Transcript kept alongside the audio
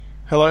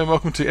Hello and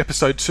welcome to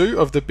episode 2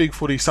 of the Big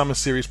Footy Summer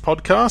Series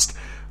podcast.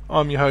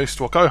 I'm your host,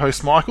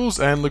 co-host Michaels,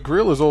 and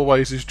LeGrill, as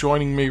always, is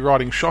joining me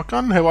riding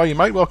shotgun. How are you,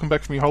 mate? Welcome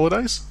back from your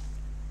holidays.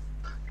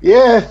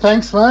 Yeah,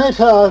 thanks, mate.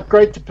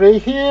 Great to be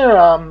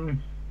here.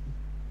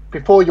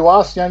 Before you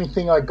ask, the only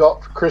thing I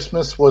got for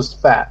Christmas was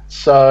fat.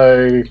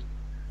 So,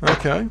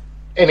 okay.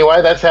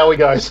 Anyway, that's how we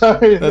go. So,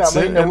 that's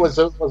it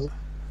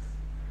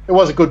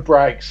was a good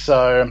break.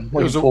 So,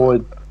 looking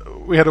forward.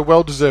 We had a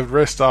well-deserved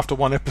rest after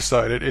one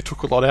episode. It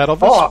took a lot out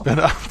of us,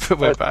 but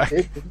we're back.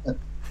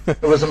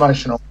 It was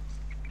emotional.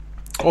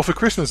 Well, for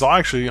Christmas, I'm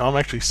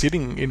actually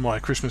sitting in my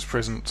Christmas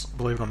present,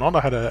 believe it or not.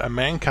 I had a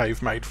man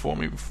cave made for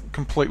me,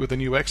 complete with a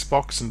new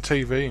Xbox and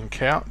TV and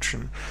couch,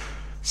 and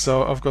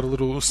so I've got a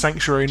little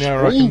sanctuary now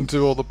where I can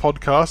do all the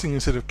podcasting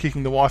instead of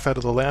kicking the wife out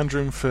of the lounge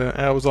room for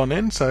hours on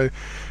end. So,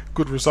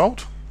 good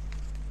result.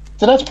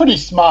 So that's pretty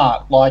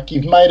smart. Like,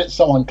 you've made it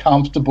so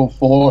uncomfortable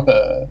for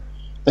her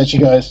that she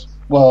goes,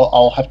 well,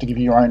 I'll have to give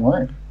you your own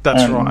room.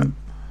 That's right.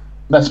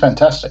 That's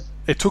fantastic.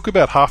 It took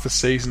about half a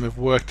season of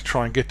work to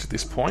try and get to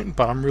this point,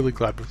 but I'm really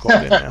glad we've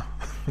got there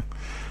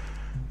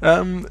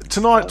now.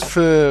 Tonight,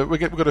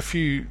 we've got a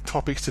few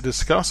topics to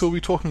discuss. We'll be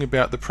talking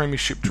about the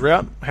Premiership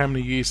drought. How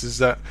many years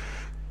does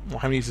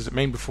it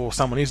mean before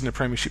someone is in a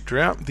Premiership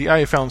drought? The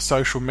AFL and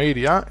social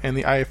media, and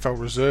the AFL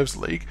Reserves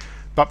League.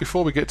 But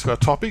before we get to our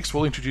topics,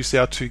 we'll introduce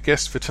our two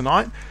guests for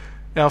tonight.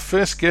 Our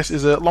first guest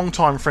is a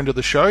long-time friend of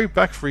the show,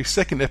 back for his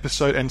second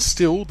episode, and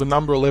still the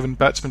number 11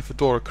 batsman for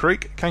Dora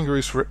Creek.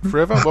 Kangaroos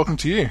Forever, welcome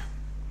to you.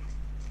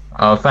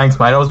 Oh, thanks,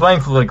 mate. I was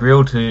waiting for the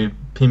grill to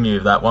pin me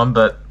with that one,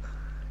 but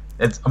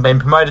I've been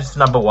promoted to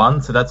number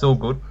 1, so that's all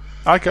good.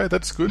 Okay,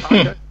 that's good.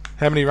 Okay.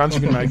 How many runs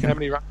have you been making? How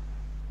many runs?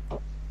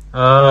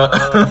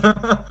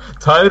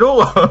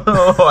 Total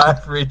or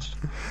average?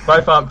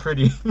 Both aren't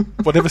pretty.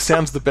 Whatever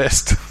sounds the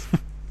best.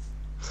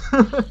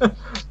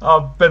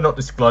 I better not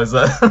disclose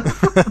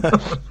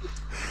that.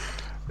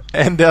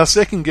 And our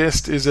second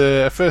guest is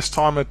a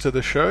first-timer to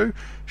the show.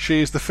 She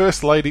is the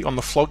first lady on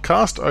the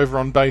Flogcast over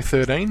on Bay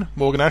 13.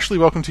 Morgan Ashley,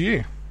 welcome to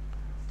you.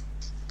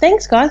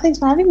 Thanks, guys. Thanks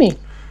for having me.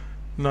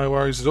 No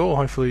worries at all.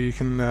 Hopefully you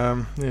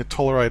can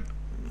tolerate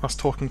us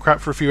talking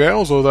crap for a few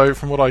hours, although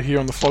from what I hear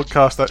on the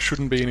Flogcast, that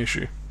shouldn't be an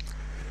issue.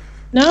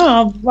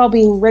 No, I'll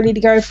be ready to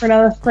go for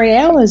another 3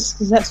 hours,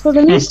 because that's what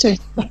I'm used to.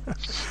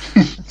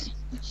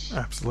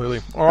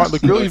 Absolutely. All right,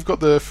 LeGrill, you've got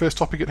the first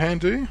topic at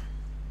hand, do you?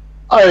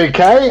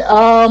 Okay.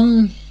 Our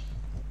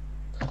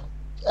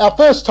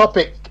first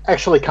topic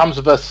actually comes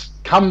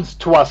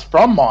to us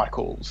from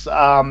Michaels.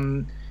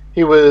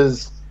 He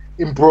was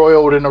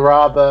embroiled in a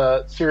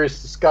rather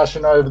serious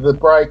discussion over the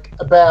break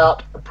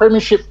about a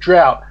premiership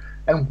drought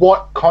and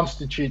what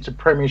constitutes a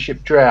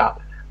premiership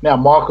drought. Now,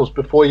 Michaels,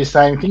 before you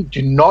say anything,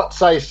 do not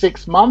say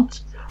 6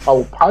 months. I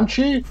will punch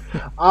you.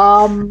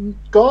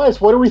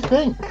 Guys, what do we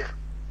think?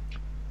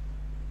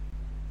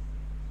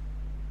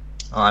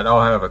 Alright,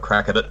 I'll have a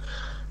crack at it.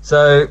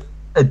 So,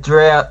 a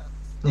drought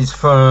is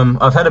from...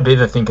 I've had a bit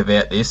of a think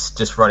about this,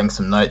 just writing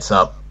some notes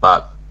up,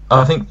 but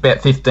I think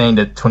about 15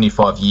 to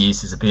 25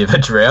 years is a bit of a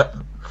drought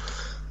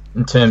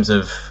in terms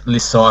of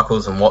list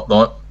cycles and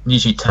whatnot. It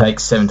usually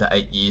takes 7 to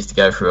 8 years to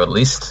go through a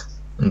list,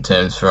 in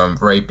terms from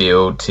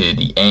rebuild to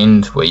the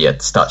end, where you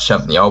had to start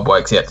shoving the old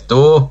blokes out the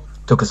door.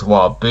 Took us a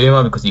while,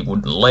 Boomer, because he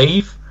wouldn't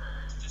leave,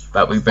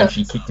 but we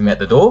eventually kicked him out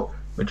the door,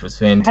 which was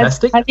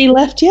fantastic. Has he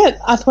left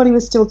yet? I thought he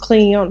was still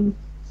clinging on.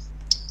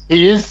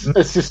 He is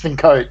assistant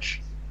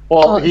coach.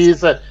 Well,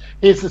 he's a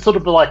sort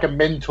of like a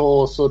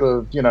mentor, sort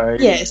of,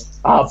 yes.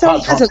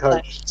 part-time so he coach.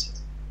 left.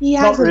 He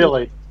Not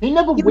really. He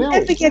never You will.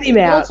 never get him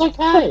out. That's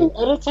okay.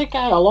 That's okay.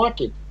 I like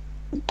him.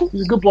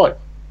 He's a good bloke.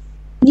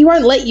 He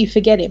won't let you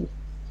forget him.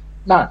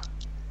 No.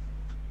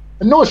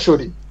 And nor should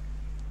he.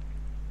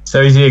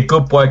 So is he a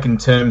good bloke in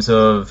terms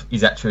of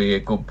he's actually a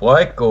good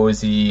bloke, or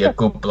is he a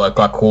good bloke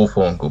like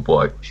Hawthorn good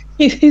bloke?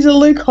 He's a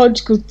Luke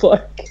Hodge good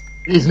bloke.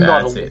 He's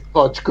not a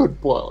much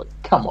good bloke.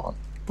 Come on.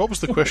 What was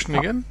the question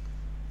again?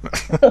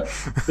 I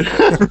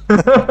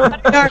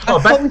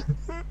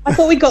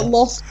thought we got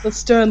lost with a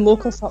stern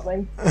look or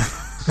something.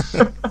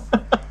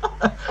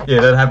 Yeah,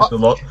 that happens a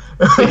lot.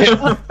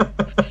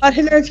 I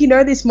don't know if you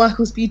know this,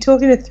 Michaels, but you're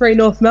talking to 3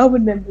 North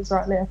Melbourne members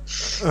right now.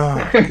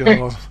 Oh,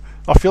 God.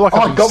 I feel like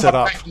I've been set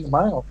up. Pack in the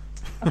mail.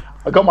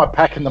 I got my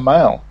pack in the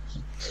mail.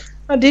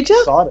 Oh, did you?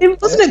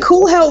 Excited, Wasn't it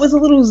cool how it was a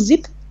little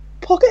zip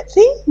pocket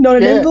thing, not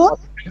an envelope?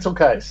 Pencil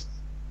case.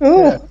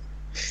 Oh, Yeah.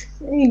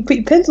 You can put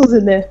your pencils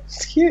in there.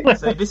 It's cute.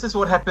 See, this is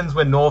what happens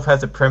when North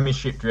has a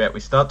premiership drought. We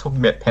start talking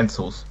about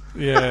pencils.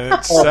 Yeah,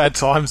 it's sad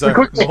times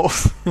over at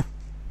North.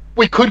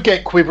 We could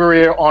get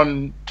Quivery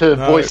on to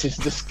voice his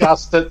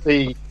disgust at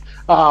the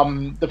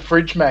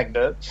fridge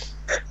magnets.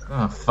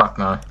 Oh, fuck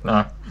no.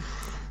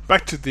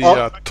 Back to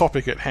the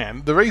topic at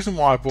hand. The reason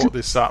why I brought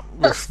this up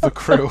with the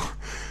crew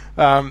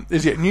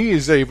is New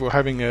Year's Eve we're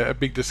having a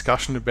big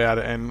discussion about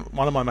it, and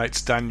one of my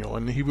mates, Daniel,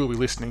 and he will be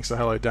listening, so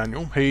hello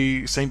Daniel,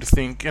 he seemed to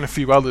think, and a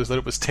few others, that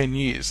it was 10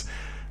 years.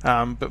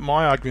 But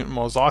my argument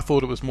was I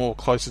thought it was more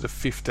closer to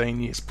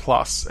 15 years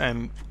plus,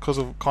 and because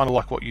of kind of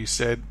like what you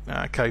said,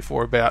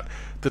 K4, about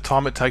the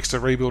time it takes to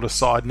rebuild a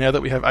side. Now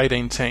that we have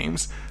 18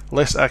 teams,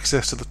 less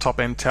access to the top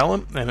end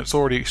talent, and it's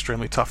already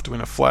extremely tough to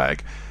win a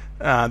flag.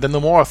 Then the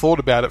more I thought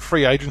about it,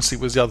 free agency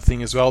was the other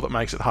thing as well that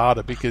makes it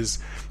harder, because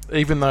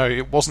even though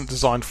it wasn't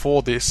designed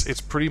for this,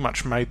 it's pretty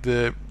much made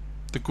the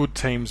good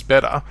teams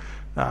better,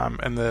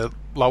 and the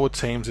lower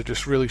teams are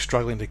just really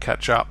struggling to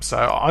catch up. So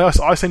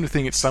I seem to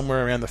think it's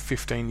somewhere around the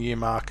 15-year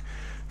mark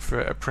for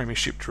a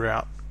premiership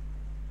drought.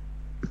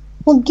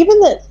 Well, given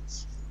that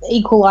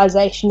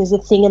equalisation is a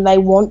thing and they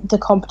want the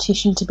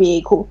competition to be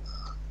equal,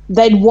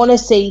 they'd want to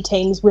see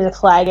teams win a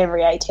flag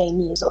every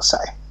 18 years or so.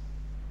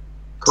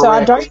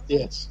 Correct.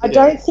 So I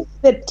don't think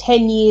that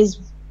 10 years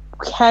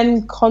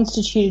can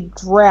constitute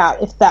a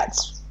drought if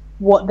that's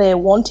what they're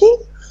wanting.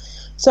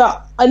 So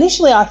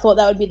initially I thought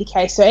that would be the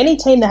case. So any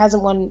team that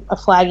hasn't won a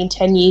flag in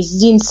 10 years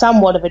is in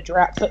somewhat of a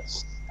drought. But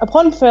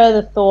upon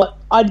further thought,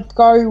 I'd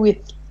go with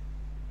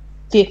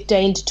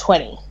 15 to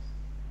 20.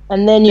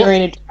 And then you're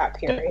in a drought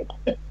period.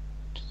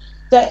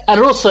 And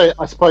it also,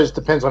 I suppose,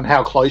 depends on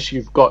how close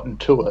you've gotten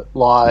to it.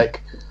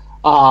 Like,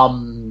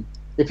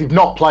 if you've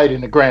not played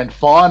in a grand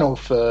final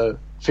for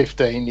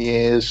 15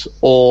 years,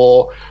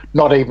 or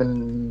not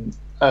even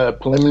a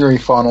preliminary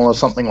final or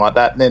something like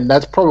that, then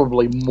that's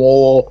probably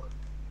more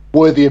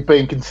worthy of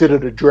being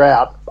considered a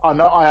drought.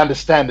 I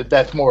understand that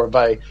that's more of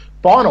a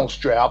finals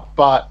drought,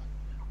 but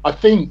I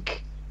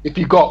think if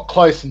you got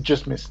close and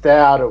just missed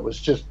out, it was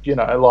just, it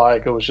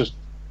was just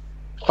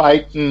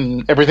fate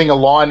and everything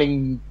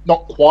aligning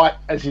not quite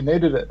as you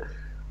needed it.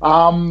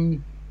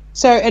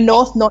 So a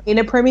North not in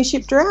a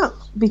premiership drought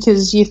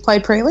because you've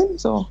played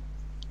prelims, or?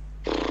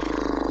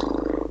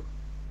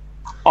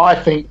 I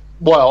think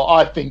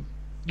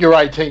your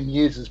 18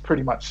 years is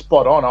pretty much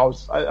spot on.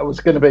 I was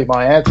going to be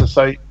my answer.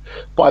 So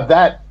by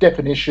that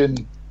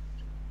definition,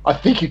 I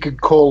think you could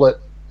call it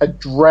a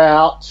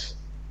drought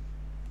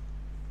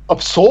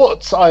of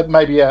sorts.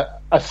 Maybe a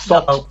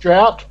soft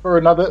drought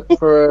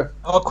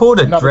I'll call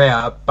it a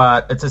drought,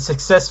 but it's a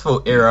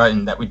successful era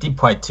in that we did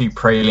play 2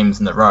 prelims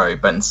in a row.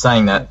 But in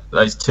saying that,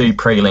 those 2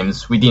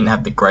 prelims, we didn't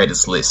have the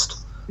greatest list.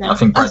 No, I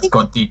think Brad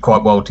Scott did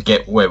quite well to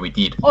get where we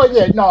did. Oh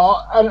yeah,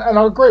 no, and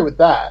I agree with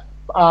that.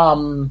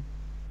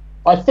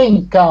 I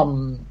think,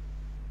 but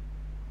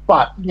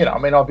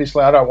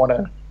obviously, I don't want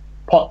to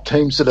pot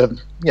teams that have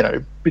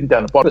been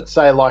down the bottom.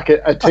 Say like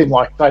a team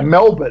like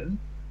Melbourne,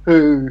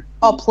 who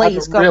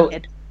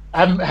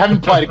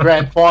haven't played a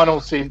grand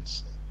final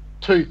since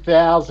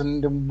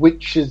 2000, and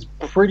which has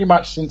pretty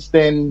much since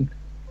then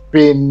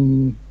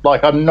been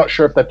I'm not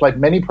sure if they played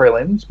many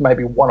prelims,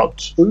 maybe 1 or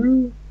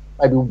 2,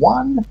 maybe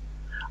 1.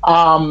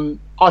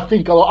 I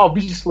think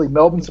obviously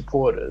Melbourne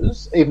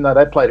supporters, even though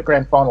they played a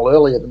grand final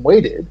earlier than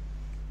we did,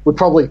 would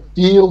probably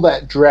feel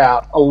that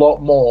drought a lot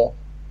more,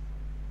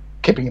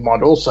 keeping in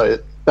mind also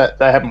that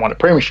they haven't won a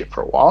premiership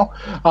for a while.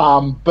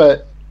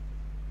 But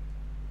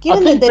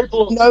given that they're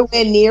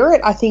nowhere near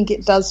it, I think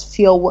it does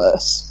feel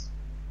worse.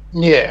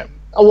 Yeah.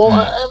 Well,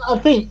 I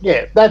think,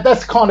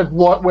 that's kind of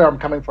where I'm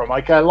coming from.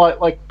 Okay,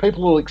 like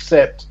people will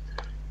accept,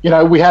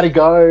 we had a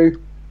go,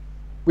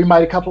 we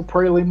made a couple of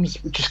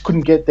prelims, we just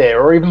couldn't get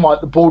there. Or even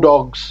like the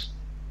Bulldogs,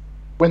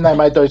 when they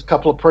made those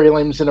couple of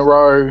prelims in a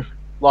row,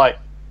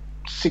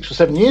 6 or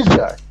 7 years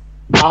ago.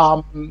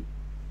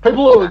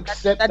 People will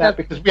accept that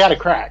because we had a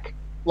crack.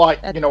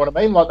 You know what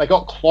I mean? They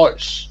got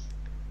close.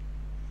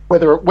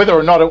 Whether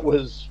or not it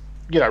was,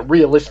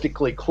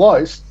 realistically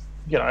close,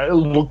 it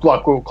looked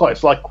like we were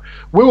close.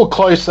 We were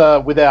closer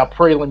with our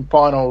prelim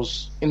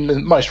finals in the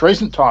most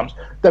recent times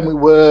than we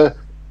were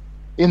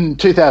in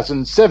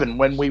 2007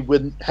 when we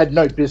had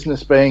no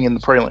business being in the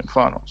prelim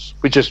finals.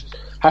 We just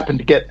happened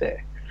to get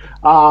there.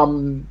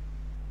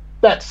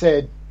 That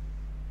said,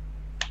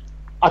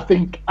 I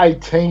think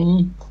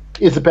 18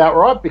 is about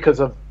right because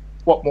of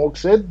what Morg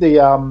said,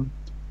 the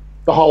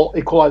whole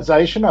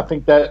equalisation. I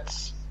think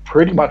that's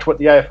pretty much what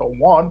the AFL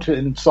want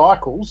in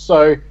cycles.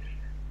 So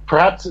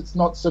perhaps it's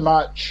not so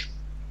much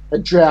a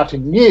drought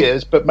in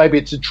years, but maybe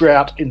it's a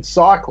drought in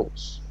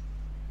cycles.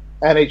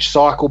 And each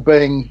cycle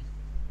being,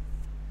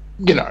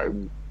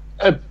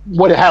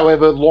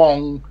 however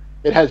long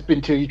it has been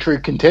till you're true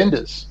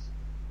contenders.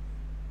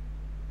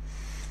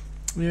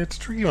 Yeah, it's a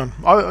tricky one.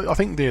 I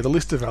think the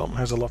list development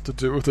has a lot to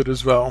do with it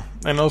as well.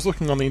 And I was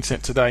looking on the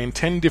internet today, and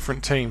 10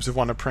 different teams have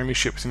won a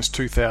premiership since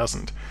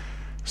 2000.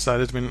 So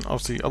there's been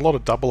obviously a lot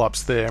of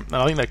double-ups there. And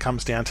I think that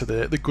comes down to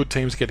the good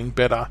teams getting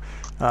better,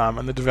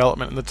 and the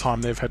development and the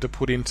time they've had to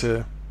put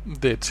into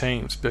their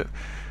teams. But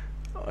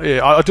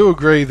yeah, I do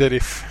agree that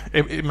if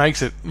it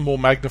makes it more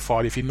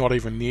magnified if you're not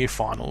even near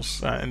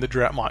finals, and the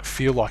drought might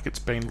feel like it's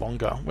been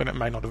longer when it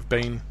may not have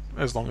been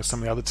as long as some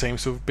of the other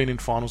teams who have been in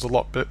finals a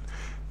lot, but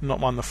not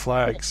won the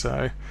flag.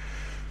 So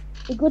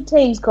the good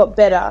teams got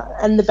better,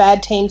 and the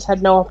bad teams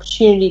had no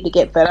opportunity to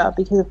get better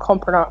because of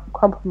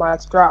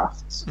compromised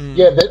drafts.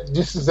 Yeah,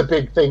 this is a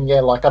big thing.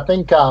 Yeah, I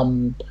think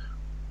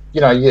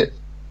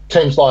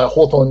teams like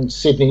Hawthorn,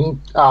 Sydney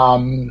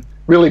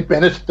really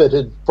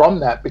benefited from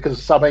that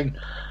because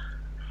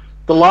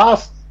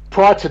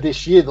prior to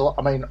this year,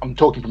 I mean, I'm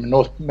talking from a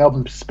North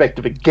Melbourne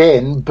perspective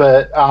again,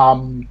 but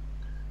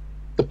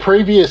the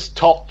previous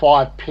top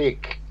 5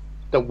 pick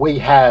that we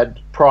had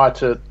prior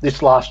to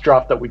this last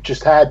draft that we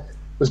just had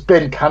was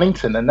Ben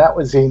Cunnington, and that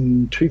was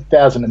in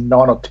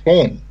 2009 or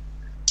 10.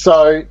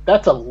 So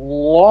that's a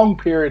long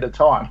period of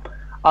time.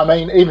 I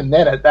mean, even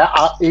then,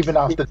 even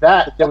after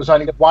that, there was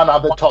only one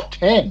other top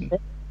 10.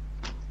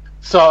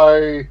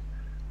 So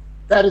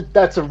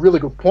that's a really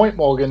good point,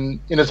 Morgan,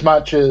 in as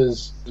much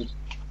as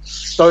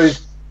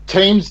those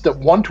teams that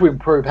want to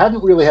improve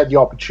haven't really had the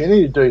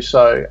opportunity to do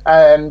so.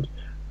 And,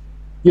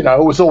 you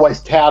know, it was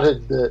always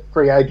touted that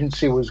free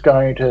agency was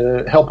going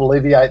to help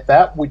alleviate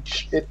that,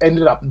 which it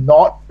ended up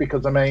not,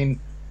 because, I mean,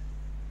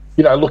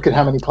 you know, look at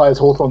how many players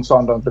Hawthorn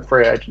signed on to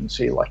free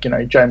agency, like, you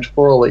know, James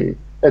Frawley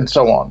and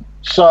so on.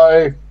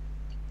 So,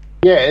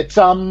 yeah, it's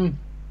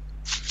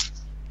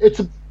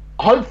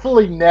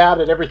hopefully now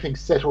that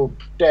everything's settled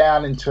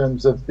down in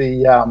terms of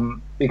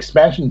the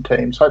expansion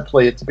teams,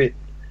 hopefully it's a bit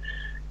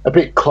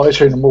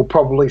closer, and we'll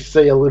probably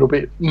see a little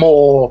bit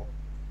more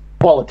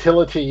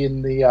volatility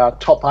in the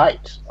top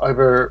 8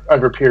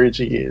 over periods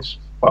of years.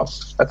 Well,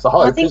 that's the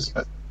hope, isn't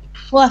it?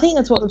 Well, I think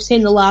that's what we've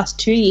seen the last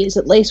 2 years.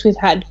 At least we've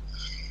had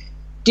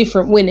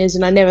different winners,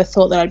 and I never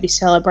thought that I'd be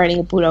celebrating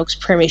a Bulldogs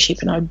premiership,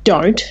 and I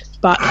don't.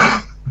 But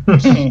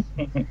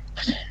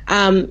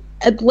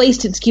at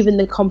least it's given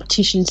the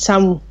competition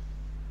some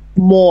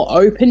more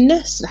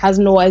openness. It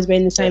hasn't always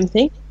been the same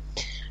thing.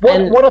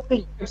 What I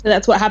think, so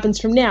that's what happens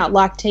from now.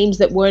 Like, teams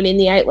that weren't in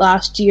the 8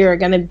 last year are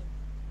going to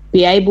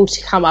be able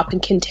to come up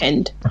and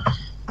contend.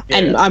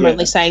 And I'm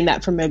only saying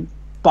that from a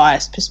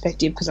biased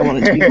perspective because I want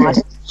it to be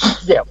biased.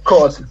 Yeah, of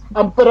course.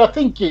 But I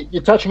think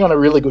you're touching on a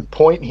really good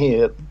point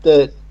here,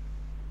 that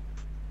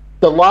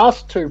the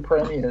last 2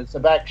 premiers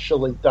have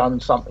actually done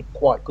something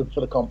quite good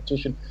for the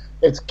competition.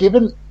 It's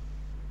given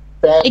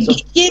fans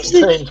it gives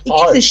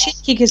the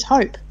shit kickers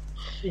hope.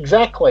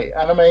 Exactly.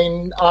 And I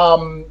mean,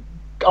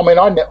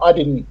 I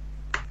didn't,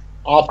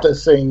 after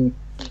seeing,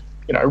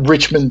 you know,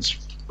 Richmond's,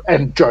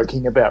 and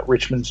joking about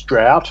Richmond's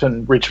drought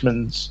and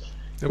Richmond's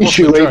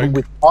issue even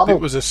with Arnold.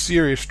 It was a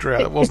serious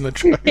drought. It wasn't a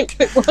joke.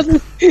 It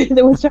wasn't.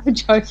 There was no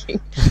joking.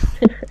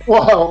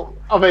 Well,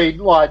 I mean,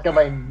 you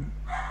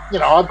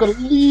know, I've got a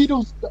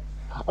little.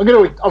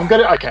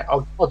 Okay,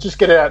 I'll just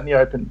get it out in the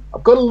open.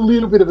 I've got a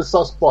little bit of a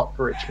soft spot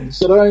for Richmond,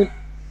 so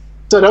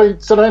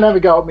don't have a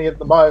go at me at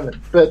the moment.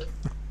 But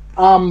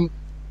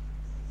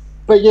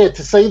yeah,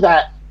 to see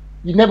that,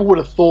 you never would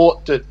have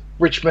thought that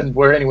Richmond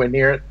were anywhere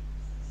near it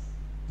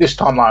this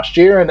time last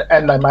year,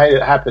 and they made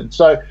it happen.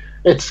 So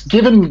it's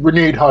given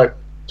renewed hope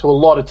to a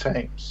lot of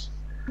teams.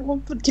 Well,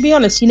 to be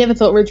honest, you never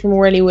thought Richmond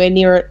were anywhere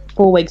near it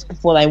 4 weeks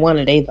before they won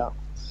it either.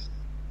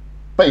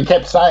 But you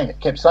kept saying it.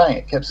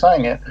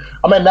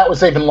 I mean, that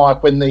was even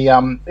like when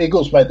the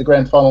Eagles made the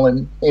grand final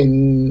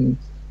in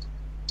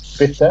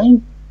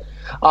 15.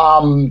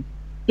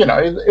 You know,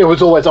 it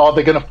was always,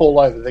 they're going to fall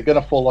over, and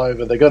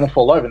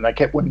they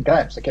kept winning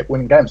games.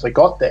 They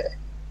got there.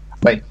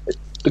 I mean,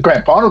 the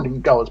grand final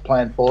didn't go as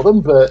planned for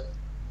them,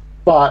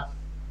 but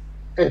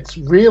it's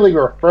really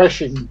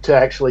refreshing to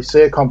actually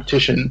see a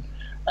competition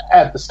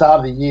at the start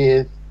of the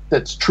year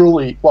that's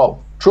truly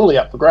up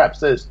for grabs.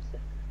 There's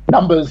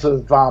numbers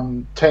of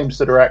teams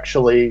that are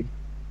actually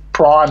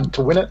primed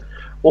to win it,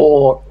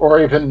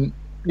 or even,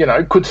 you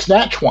know, could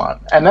snatch one,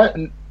 and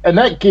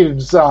that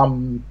gives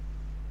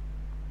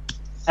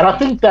and I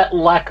think that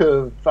lack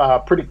of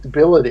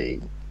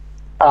predictability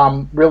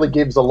really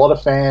gives a lot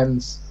of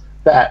fans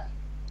that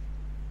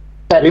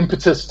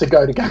impetus to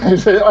go to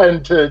games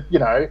and to, you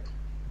know,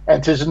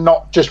 and to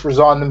not just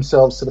resign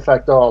themselves to the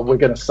fact, we're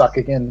going to suck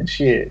again this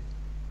year.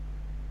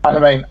 And I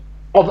mean,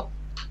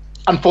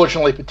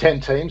 unfortunately for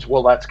 10 teams,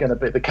 well, that's going to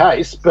be the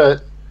case.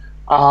 But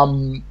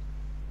I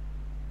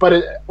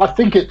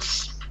think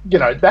it's, you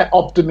know, that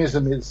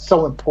optimism is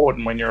so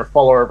important when you're a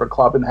follower of a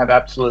club and have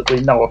absolutely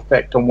no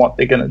effect on what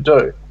they're going to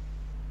do.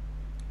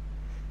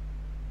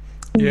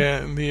 Yeah,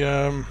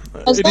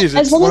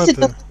 as long as it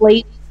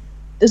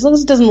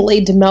doesn't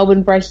lead to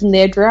Melbourne breaking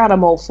their drought,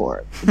 I'm all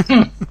for it.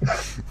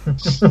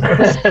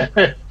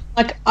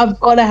 Like, I've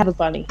got to have a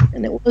bunny,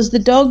 and it was the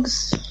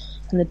Dogs,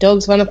 and the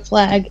Dogs won a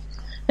flag,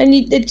 and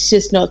it's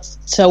just not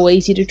so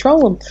easy to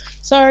troll them.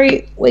 So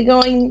we're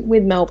going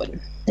with Melbourne,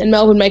 and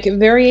Melbourne make it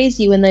very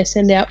easy when they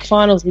send out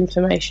finals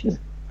information.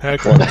 How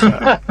cool is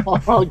that?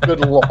 Oh, good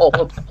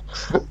Lord.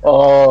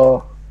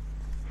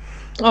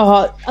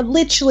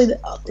 Literally,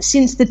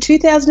 since the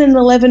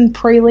 2011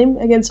 prelim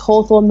against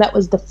Hawthorn, that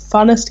was the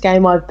funnest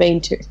game I've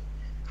been to.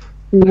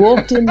 We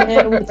walked in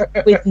there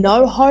with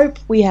no hope.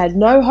 We had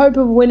no hope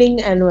of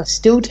winning, and we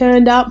still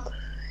turned up.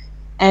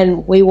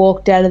 And we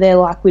walked out of there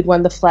like we'd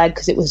won the flag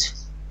because it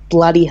was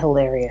bloody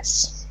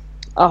hilarious.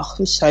 Oh, it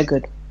was so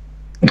good.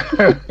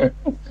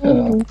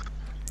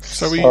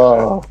 So we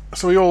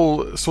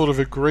all sort of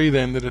agree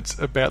then that it's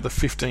about the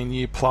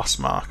 15-year plus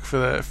mark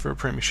for a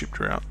premiership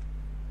drought.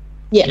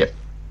 Yeah.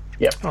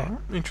 Yep. Oh,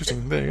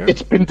 interesting. There you go.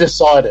 It's been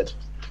decided.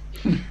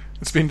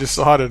 It's been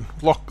decided.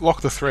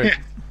 Lock the thread.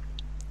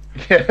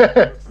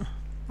 Yeah.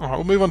 All right,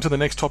 we'll move on to the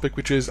next topic,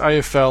 which is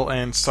AFL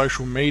and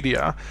social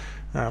media,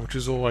 which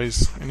is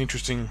always an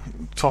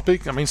interesting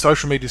topic. I mean,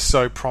 social media is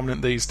so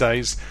prominent these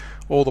days.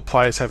 All the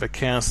players have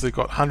accounts. They've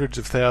got hundreds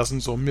of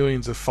thousands or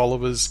millions of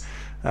followers.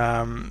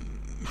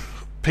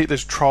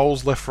 There's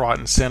trolls left, right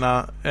and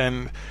centre,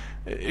 and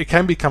it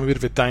can become a bit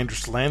of a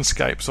dangerous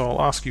landscape. So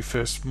I'll ask you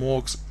first,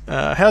 Morgs,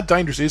 how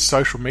dangerous is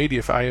social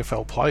media for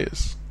AFL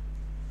players?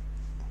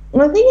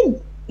 Well, I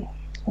think,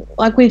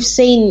 like we've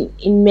seen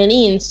in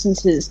many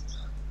instances,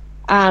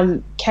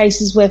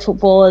 cases where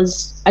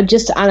footballers are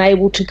just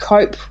unable to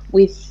cope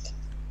with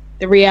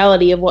the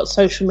reality of what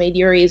social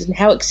media is and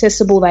how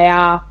accessible they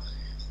are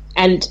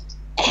and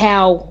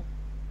how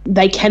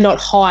they cannot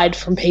hide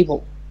from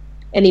people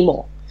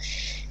anymore.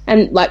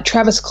 And like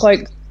Travis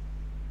Cloke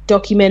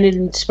documented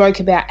and spoke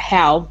about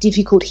how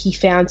difficult he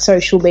found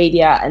social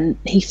media and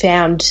he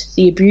found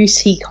the abuse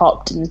he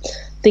copped and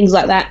things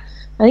like that.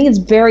 I think it's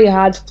very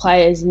hard for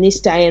players in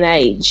this day and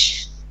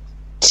age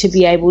to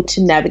be able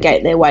to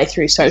navigate their way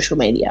through social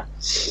media.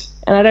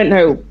 And I don't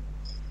know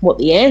what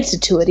the answer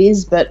to it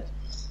is, but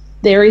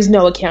there is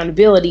no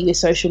accountability with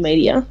social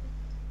media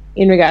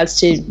in regards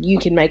to you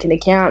can make an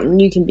account and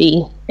you can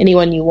be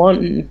anyone you want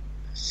and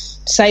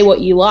say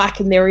what you like,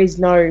 and there is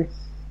no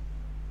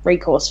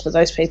recourse for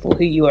those people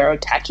who you are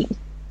attacking.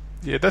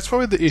 Yeah, that's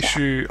probably the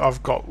issue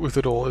I've got with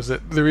it all, is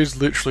that there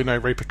is literally no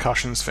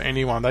repercussions for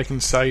anyone. They can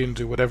say and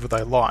do whatever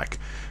they like.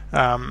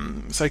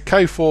 So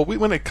K4,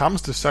 when it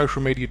comes to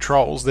social media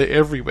trolls, they're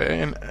everywhere.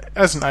 And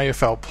as an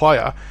AFL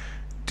player,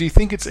 do you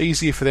think it's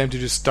easier for them to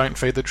just don't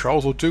feed the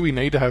trolls, or do we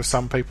need to have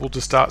some people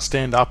to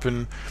stand up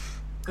and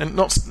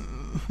not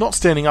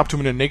standing up to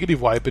them in a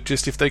negative way, but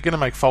just if they're going to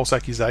make false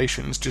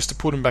accusations, just to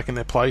put them back in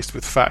their place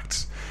with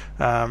facts,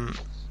 and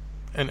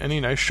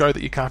show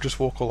that you can't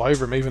just walk all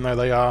over them even though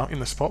they are in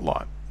the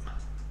spotlight?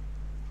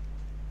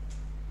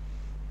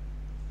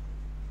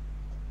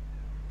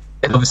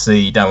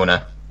 Obviously, you don't want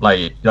to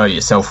lower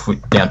yourself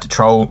down to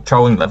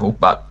trolling level,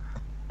 but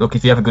look,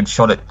 if you have a good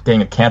shot at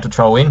getting a counter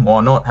troll in, why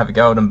not have a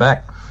go at them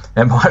back?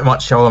 It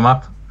might show them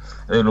up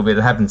a little bit.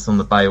 It happens on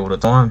the Bay all the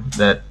time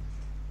that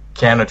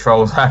counter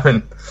trolls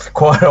happen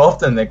quite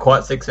often. They're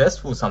quite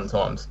successful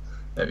sometimes.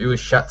 The viewer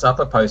shuts up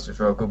a poster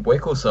for a good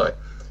week or so.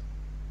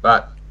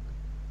 But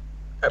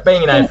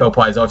being an AFL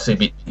player is obviously a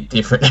bit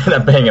different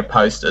than being a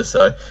poster,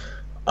 so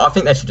I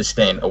think they should just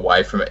stand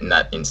away from it in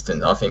that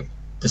instance. I think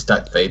just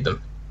don't feed them.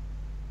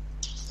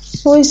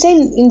 Well, we've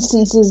seen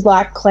instances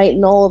like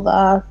Clayton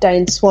Oliver,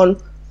 Dane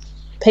Swan,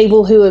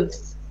 people who have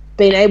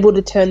been able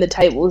to turn the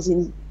tables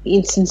in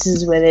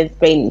instances where they've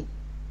been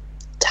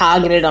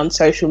targeted on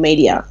social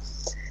media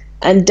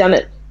and done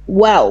it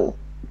well.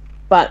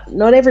 But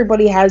not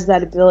everybody has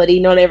that ability.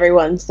 Not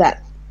everyone's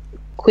that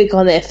quick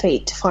on their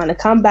feet to find a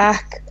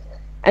comeback.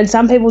 And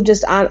some people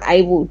just aren't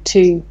able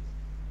to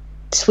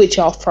switch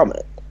off from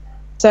it.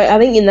 So I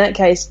think in that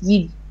case,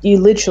 you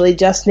literally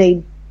just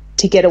need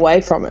to get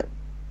away from it.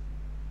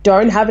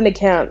 Don't have an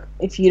account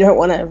if you don't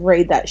want to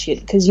read that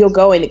shit, because you're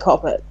going to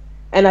cop it.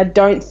 And I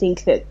don't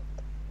think that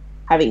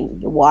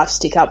having your wife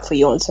stick up for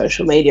you on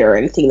social media or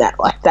anything that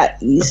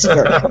is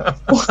very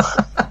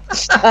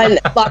and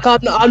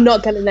I'm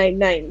not going to name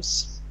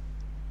names,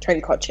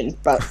 Trent Cotchin,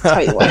 but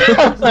tell you what.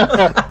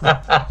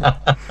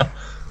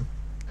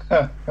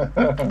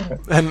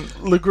 And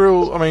Le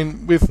Grille, I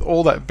mean, with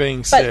all that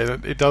being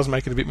said, it does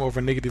make it a bit more of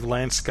a negative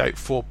landscape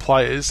for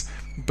players,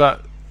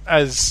 but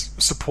as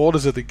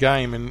supporters of the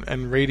game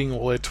and reading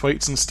all their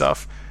tweets and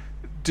stuff,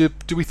 do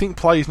we think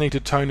players need to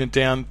tone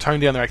down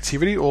their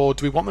activity, or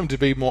do we want them to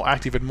be more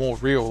active and more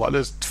real? Like,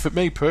 for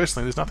me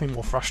personally, there's nothing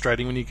more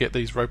frustrating when you get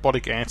these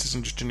robotic answers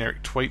and just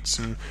generic tweets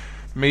and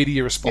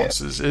media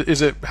responses. Yeah.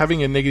 Is it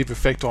having a negative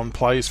effect on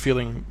players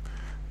feeling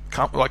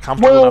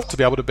comfortable enough to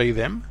be able to be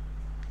them?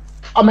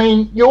 I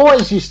mean, you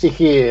always used to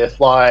hear,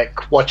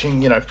 like,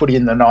 watching, footy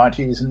in the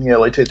 90s and the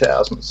early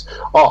 2000s,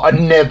 I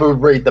never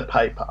read the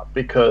paper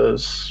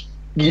because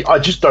I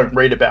just don't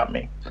read about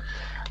me.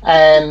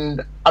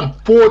 And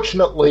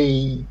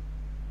unfortunately,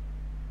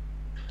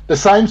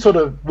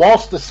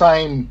 whilst the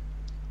same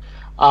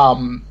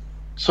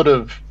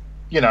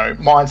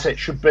mindset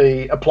should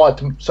be applied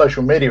to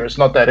social media, it's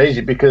not that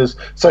easy, because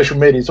social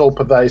media is all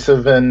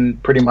pervasive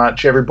and pretty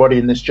much everybody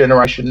in this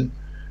generation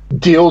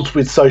deals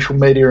with social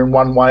media in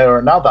one way or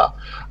another.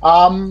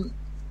 And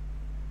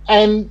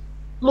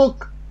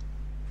look,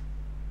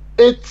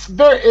 it's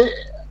very,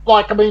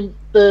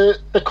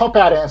 the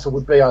cop-out answer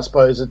would be, I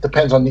suppose, it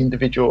depends on the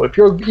individual. If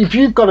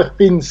you've got a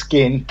thin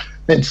skin,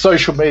 then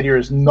social media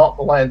is not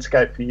the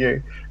landscape for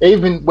you.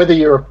 Even whether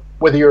you're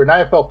an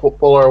AFL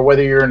footballer or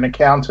whether you're an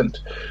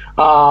accountant,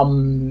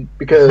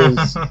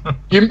 because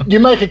you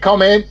make a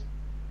comment,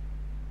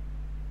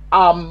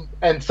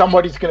 and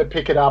somebody's going to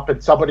pick it up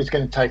and somebody's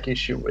going to take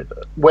issue with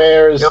it.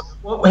 Whereas,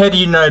 how do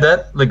you know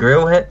that, Le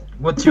Grille?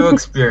 What's your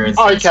experience?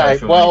 Okay,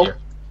 media?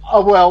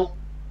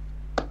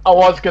 I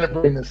was going to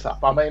bring this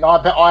up. I mean,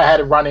 I had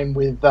a run-in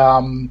with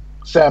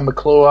Sam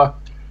McClure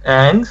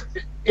and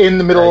in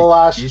the middle of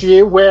last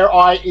year, where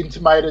I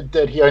intimated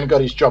that he only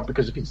got his job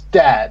because of his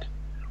dad,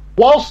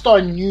 whilst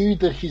I knew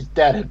that his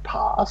dad had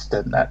passed,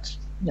 and that's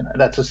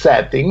a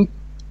sad thing,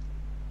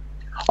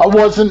 I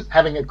wasn't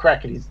having a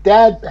crack at his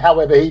dad.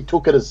 However, he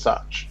took it as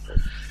such.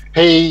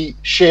 He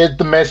shared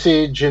the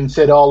message and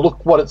said, "Oh,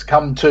 look what it's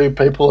come to.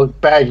 People are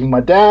bagging my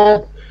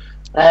dad,"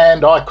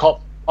 and I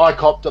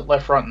copped it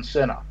left, right, and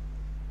centre.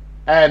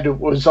 And I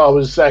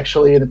was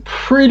actually in a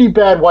pretty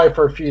bad way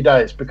for a few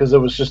days because it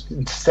was just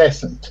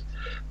incessant,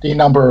 the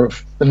number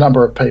of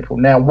people.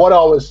 Now, what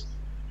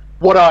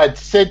I had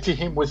said to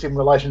him was in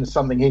relation to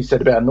something he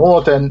said about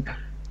North, and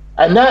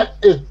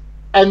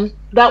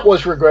that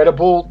was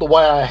regrettable, the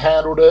way I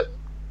handled it.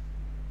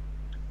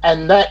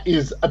 And that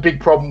is a big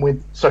problem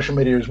with social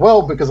media as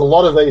well, because a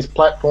lot of these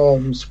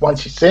platforms,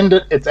 once you send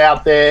it, it's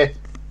out there.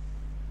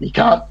 You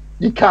can't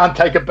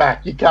take it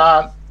back. You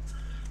can't,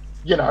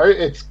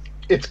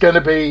 it's going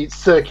to be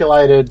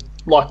circulated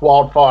like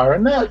wildfire.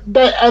 And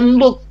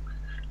look,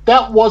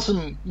 that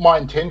wasn't my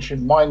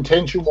intention. My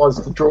intention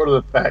was to draw to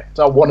the fact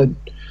I wanted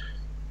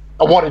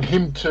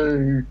him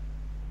to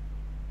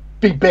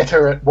be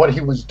better at what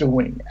he was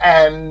doing,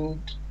 and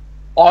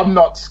I'm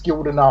not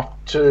skilled enough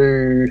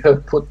to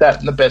have put that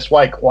in the best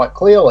way, quite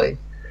clearly.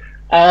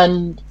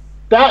 And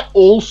that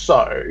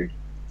also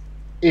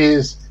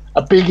is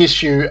a big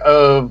issue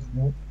of,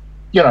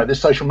 the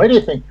social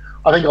media thing.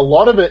 I think a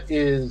lot of it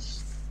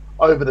is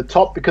over the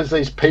top because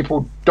these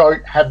people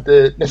don't have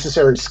the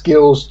necessary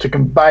skills to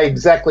convey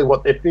exactly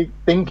what they're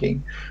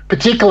thinking,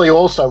 particularly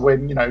also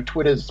when,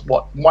 Twitter's,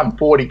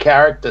 140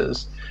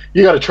 characters.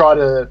 You got to try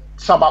to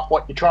sum up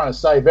what you're trying to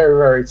say very,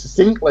 very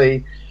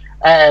succinctly,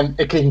 and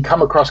it can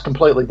come across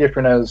completely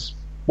different as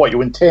what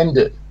you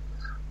intended.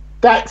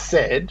 That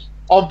said,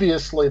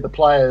 obviously the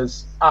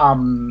players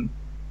look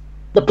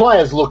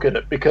at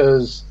it,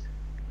 because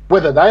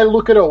whether they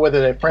look at it or whether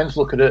their friends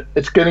look at it,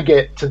 it's going to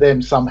get to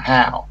them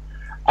somehow.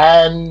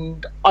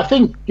 And I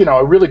think,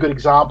 a really good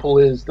example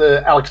is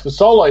the Alex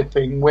Vasolo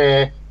thing,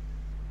 where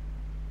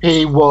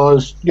he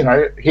was,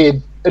 he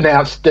had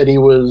announced that he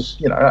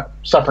was,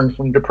 suffering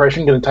from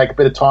depression, going to take a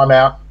bit of time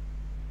out,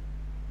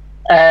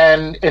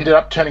 and ended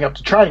up turning up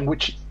to training,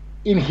 which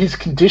in his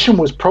condition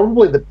was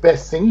probably the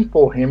best thing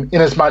for him,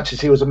 in as much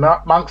as he was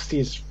amongst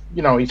his,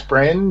 his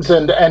friends,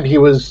 and he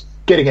was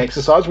getting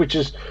exercise, which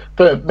is,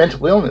 for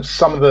mental illness,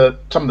 some of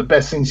the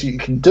best things you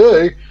can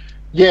do.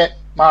 Yet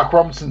Mark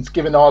Robinson's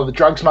given, the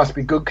drugs must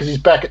be good because he's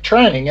back at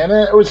training, and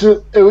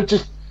it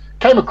just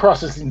came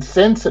across as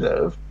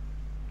insensitive.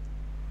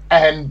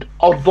 And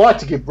I'd like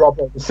to give Rob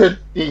the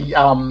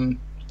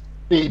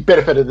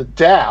benefit of the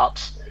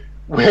doubt,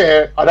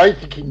 where I don't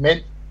think he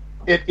meant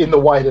it in the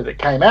way that it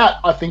came out.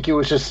 I think he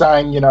was just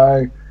saying,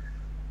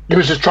 he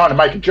was just trying to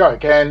make a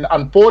joke. And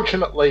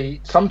unfortunately,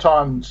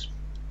 sometimes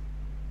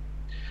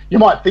you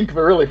might think of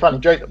a really funny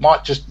joke that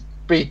might just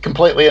be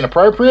completely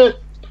inappropriate.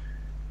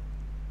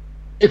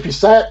 If you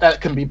say it, that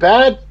can be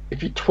bad.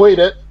 If you tweet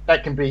it,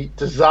 that can be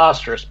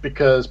disastrous,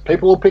 because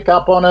people will pick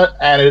up on it,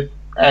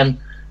 and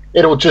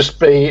it'll just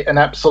be an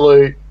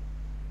absolute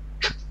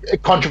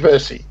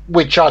controversy,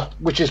 which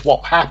is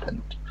what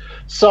happened.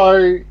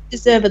 So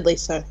deservedly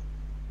so.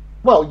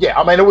 Well, yeah,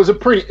 I mean, it was a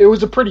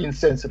pretty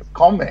insensitive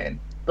comment,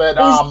 but it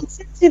was an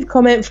insensitive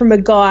comment from a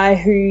guy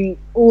who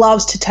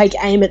loves to take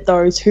aim at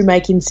those who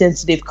make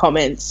insensitive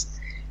comments,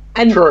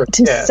 and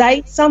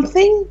say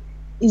something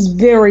is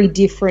very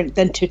different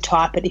than to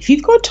type it. If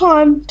you've got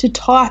time to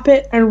type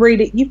it and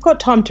read it, you've got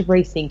time to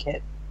rethink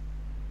it.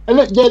 And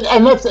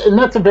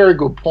that's a very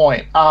good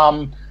point.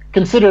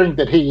 Considering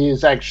that he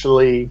is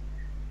actually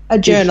a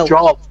journalist.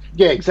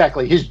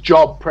 His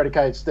job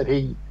predicates that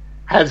he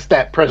has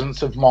that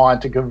presence of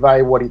mind to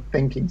convey what he's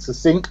thinking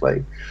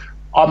succinctly.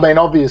 I mean,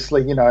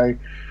 obviously,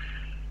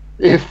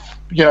 if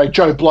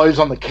Joe blows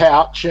on the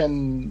couch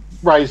and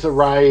Razor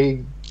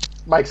Ray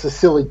makes a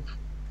silly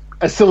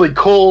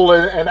call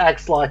and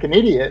acts like an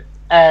idiot,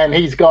 and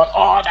he's gone,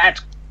 "Oh,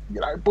 that's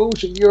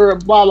bullshit. You're a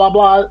blah blah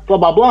blah blah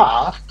blah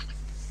blah."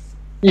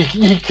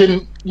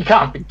 You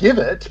can't forgive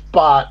it,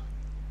 but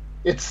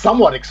it's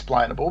somewhat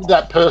explainable.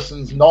 That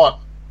person's not,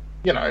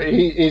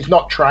 he's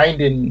not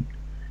trained in,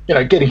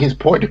 getting his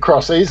point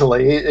across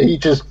easily. He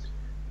just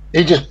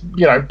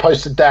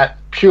posted that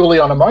purely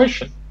on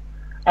emotion,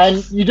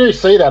 and you do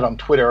see that on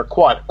Twitter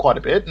quite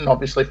a bit, and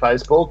obviously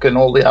Facebook and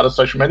all the other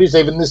social medias,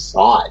 even this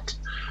site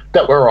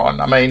that we're on.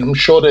 I mean, I'm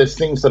sure there's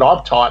things that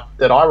I've typed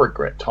that I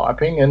regret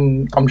typing,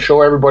 and I'm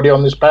sure everybody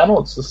on this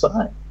panel is the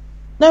same.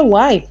 No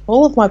way.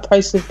 All of my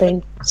posts have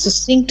been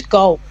succinct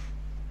gold.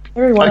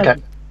 Every one of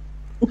them.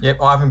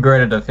 Yep, I haven't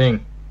regretted a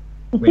thing.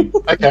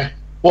 Okay.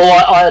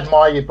 Well, I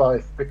admire you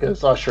both,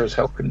 because I sure as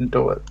hell couldn't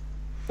do it.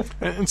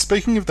 And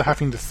speaking of the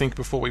having to think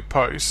before we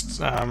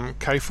post,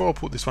 K4, I'll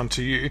put this one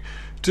to you.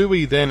 Do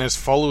we then, as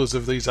followers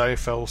of these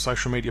AFL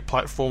social media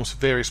platforms for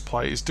various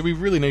players, do we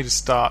really need to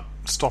start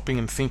stopping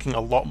and thinking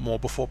a lot more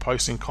before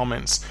posting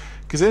comments?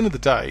 Because at the end of the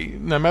day,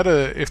 no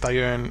matter if they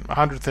earn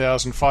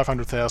 100,000,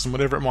 500,000,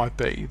 whatever it might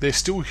be, they're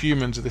still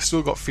humans, they've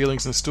still got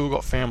feelings, and they've still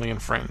got family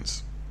and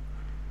friends.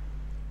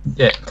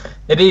 Yeah,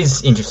 it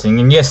is interesting,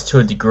 and yes, to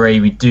a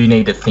degree, we do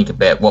need to think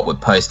about what we're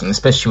posting,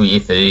 especially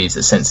if it is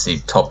a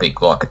sensitive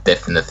topic like a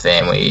death in the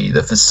family,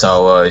 the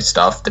Fasolo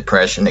stuff,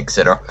 depression,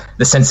 etc.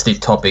 The sensitive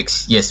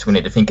topics, yes, we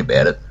need to think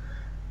about it.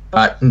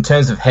 But in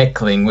terms of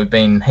heckling, we've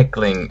been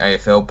heckling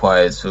AFL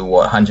players for,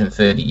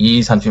 130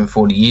 years,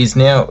 140 years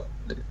now?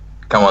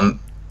 Come on,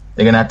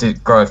 they're going to have to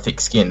grow a thick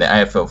skin, the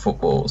AFL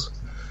footballers.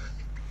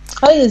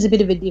 I think there's a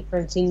bit of a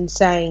difference in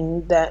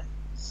saying that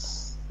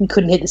you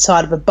couldn't hit the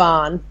side of a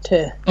barn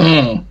to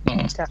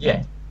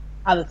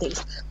other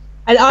things.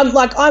 And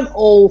I'm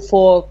all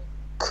for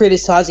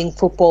criticising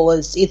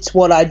footballers. It's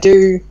what I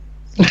do.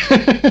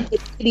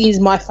 It is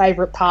my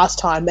favourite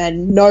pastime,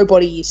 and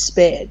nobody is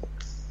spared.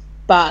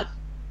 But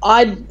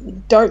I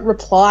don't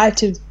reply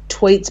to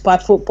tweets by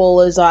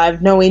footballers. I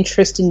have no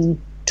interest in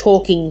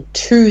talking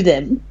to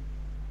them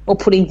or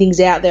putting things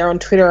out there on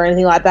Twitter or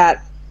anything like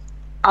that.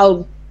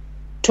 I'll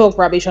talk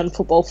rubbish on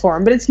Football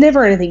Forum, but it's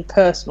never anything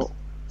personal.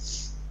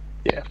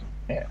 Yeah.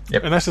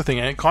 Yep. And that's the thing,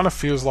 and it kind of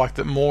feels like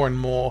that more and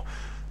more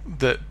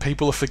that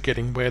people are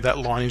forgetting where that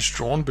line is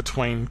drawn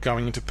between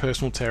going into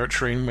personal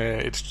territory and where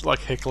it's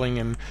like heckling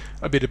and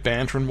a bit of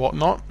banter and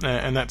whatnot,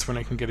 and that's when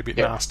it can get a bit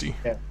nasty.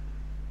 Yeah.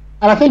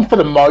 And I think for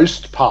the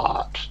most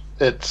part,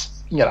 it's,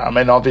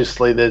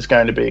 obviously there's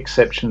going to be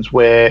exceptions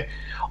where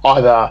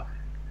either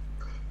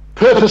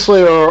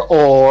purposely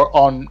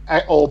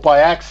or by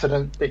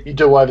accident that you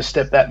do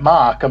overstep that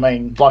mark. I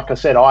mean, like I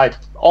said, I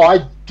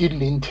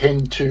didn't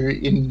intend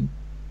to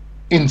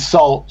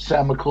insult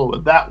Sam McClure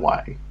that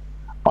way.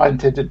 I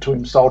intended to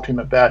insult him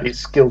about his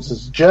skills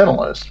as a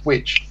journalist,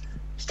 which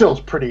still is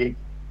pretty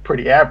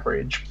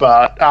average.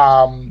 But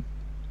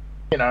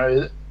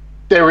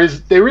there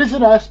is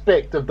an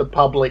aspect of the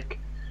public,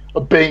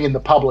 of being in the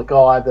public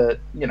eye, that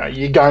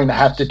you're going to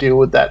have to deal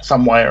with that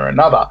some way or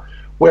another.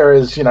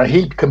 Whereas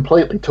he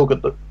completely took it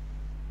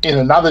in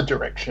another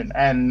direction,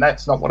 and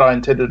that's not what I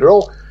intended at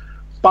all.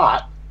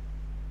 But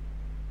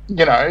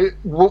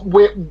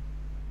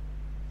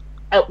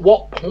at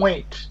what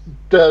point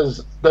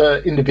does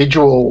the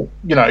individual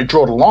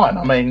draw the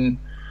line?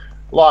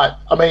 Like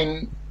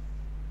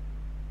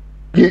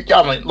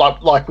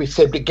we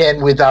said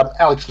again with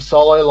Alex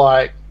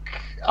Fasolo,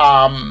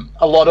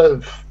 a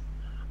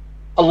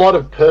lot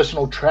of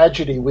personal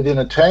tragedy within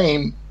a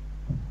team,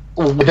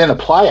 within a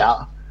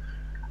player.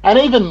 And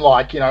even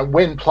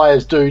when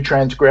players do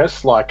transgress,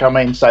 say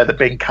the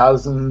Ben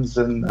Cousins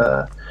and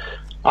the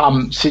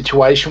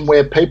situation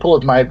where people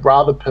have made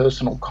rather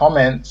personal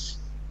comments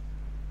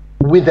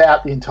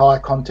without the entire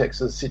context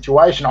of the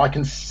situation, I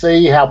can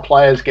see how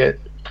players get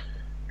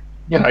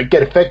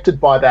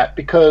affected by that,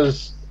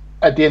 because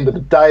at the end of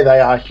the day they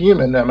are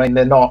human. I mean,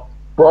 they're not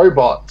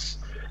robots.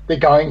 They're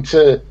going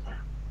to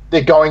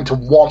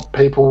want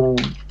people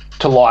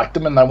to like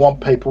them, and they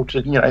want people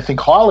to think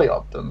highly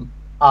of them.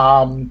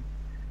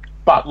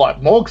 But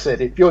like Morg said,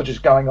 if you're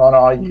just going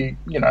on,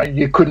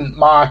 you couldn't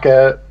mark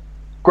a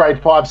grade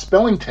 5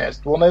 spelling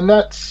test, well then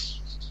that's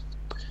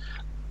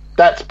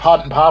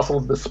part and parcel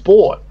of the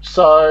sport.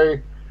 So,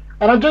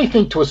 and I do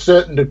think to a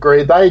certain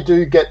degree they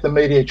do get the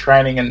media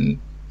training, and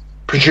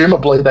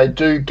presumably they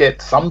do get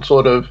some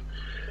sort of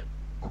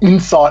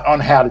insight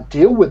on how to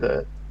deal with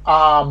it.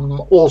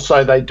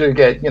 Also, they do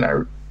get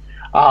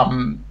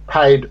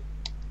paid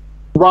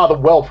rather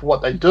well for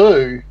what they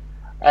do,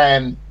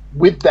 and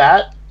with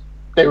that,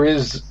 there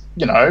is,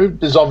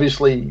 there's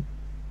obviously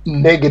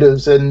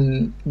negatives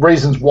and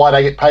reasons why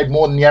they get paid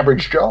more than the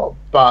average job.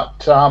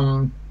 But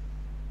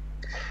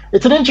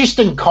it's an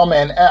interesting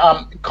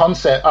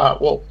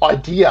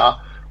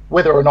idea,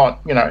 whether or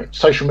not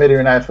social media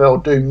and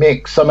AFL do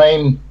mix. I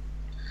mean,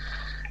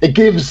 it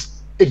gives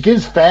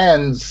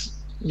fans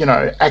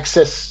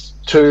access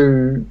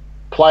to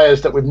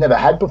players that we've never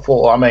had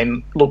before. I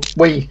mean, look,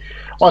 we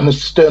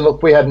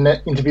had an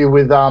interview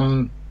with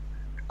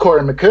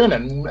Corey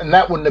McKernan, and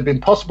that wouldn't have been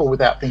possible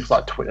without things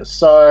like Twitter.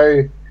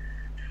 So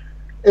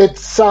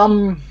it's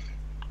I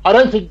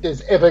don't think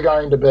there's ever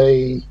going to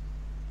be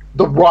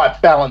the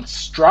right balance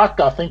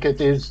struck. I think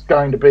it is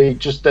going to be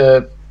just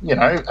a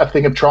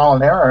thing of trial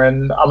and error.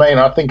 And I mean,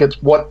 I think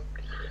it's what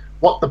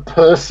the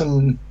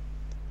person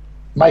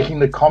making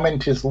the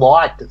comment is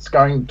like that's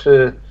going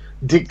to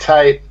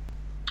dictate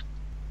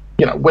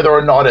whether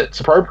or not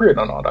it's appropriate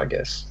or not, I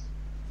guess.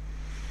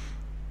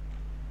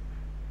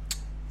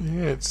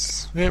 Yeah,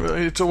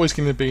 it's always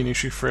going to be an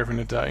issue forever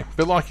and a day.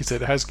 But like you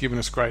said, it has given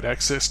us great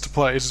access to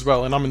players as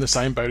well, and I'm in the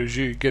same boat as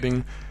you.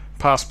 Getting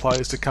past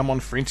players to come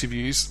on for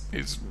interviews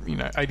is,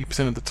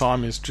 80% of the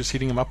time is just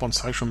hitting them up on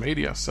social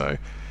media. So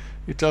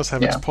it does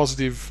have its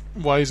positive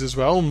ways as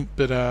well,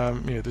 but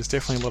there's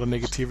definitely a lot of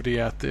negativity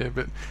out there.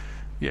 But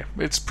yeah,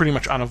 it's pretty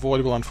much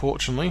unavoidable,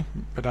 unfortunately.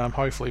 But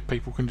hopefully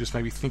people can just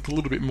maybe think a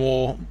little bit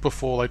more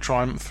before they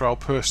try and throw a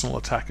personal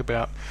attack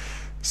about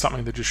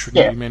something that just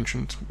shouldn't be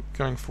mentioned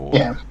going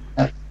forward.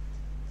 And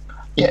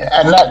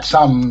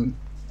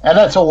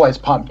that's always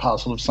part and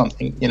parcel of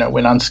something,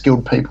 when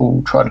unskilled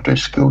people try to do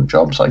skilled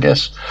jobs, I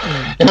guess,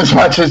 in as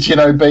much as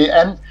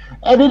and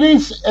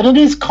it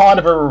is kind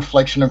of a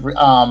reflection of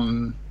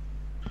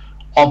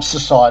of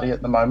society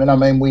at the moment. I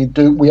mean,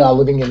 we are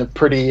living in a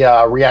pretty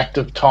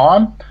reactive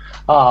time,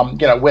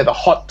 where the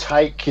hot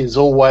take is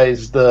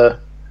always the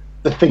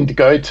thing to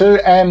go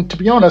to. And to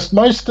be honest,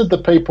 most of the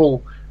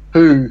people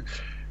who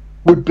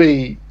would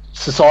be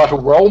societal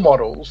role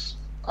models,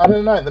 I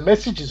don't know, the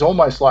message is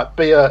almost like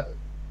be a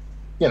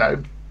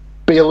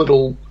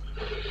little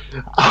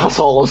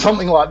asshole or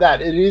something like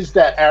that. It is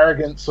that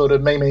arrogant sort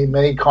of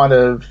me kind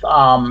of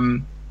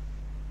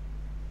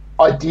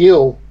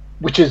ideal,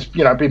 which has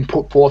been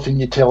put forth in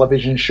your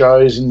television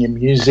shows and your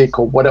music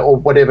or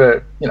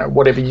whatever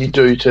you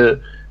do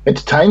to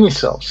entertain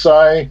yourself.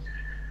 So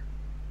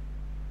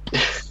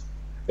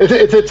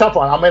it's a tough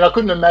one. I mean, I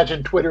couldn't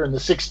imagine Twitter in the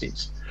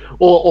 60s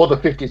or the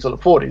 50s or the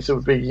 40s.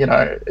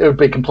 It would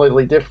be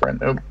completely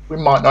different. We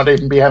might not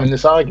even be having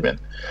this argument.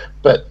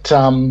 But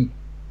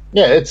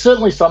it's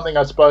certainly something,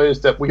 I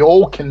suppose, that we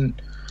all can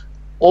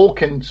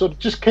sort of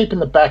just keep in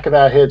the back of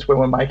our heads when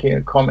we're making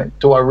a comment.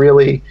 Do I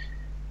really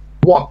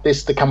want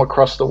this to come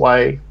across the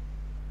way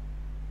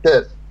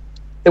that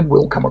it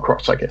will come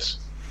across, I guess?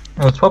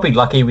 Well, it's probably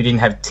lucky we didn't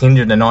have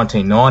Tinder in the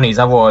 1990s,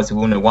 otherwise we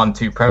wouldn't have won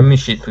 2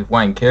 premierships with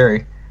Wayne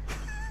Carey.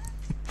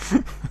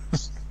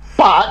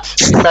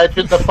 But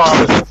imagine the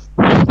fathers.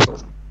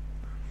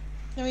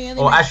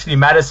 Or Ashley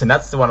Madison,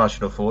 that's the one I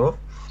should have thought of.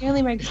 He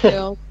only makes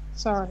girls.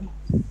 Sorry.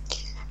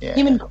 Yeah.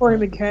 Him and Corey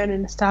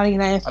McKernan are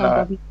starting an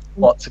AFL.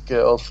 Lots of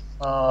girls.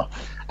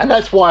 And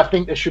that's why I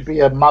think there should be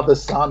a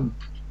mother-son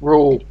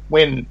rule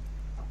when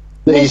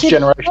these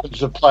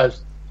generations of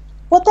players.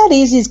 What that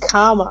is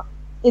karma.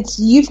 It's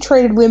you've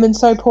treated women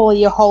so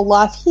poorly your whole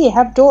life. Here,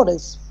 have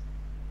daughters.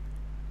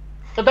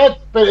 But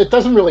it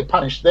doesn't really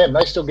punish them.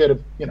 They still get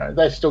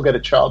they still get a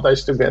child. They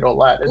still get all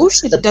that.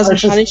 Bullshit! It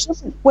doesn't punish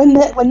them. When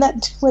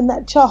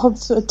that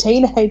child's a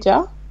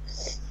teenager,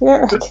 you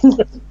don't reckon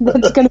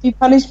that's going to be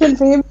punishment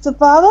for him as a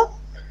father?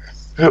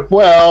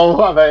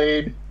 Well, I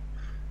mean,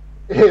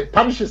 it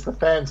punishes the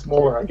fans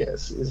more, I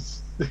guess,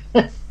 is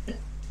the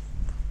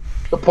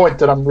point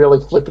that I'm really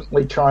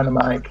flippantly trying to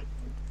make.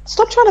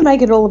 Stop trying to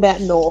make it all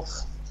about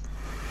North.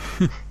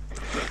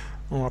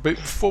 All right, but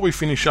before we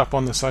finish up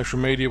on the social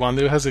media one,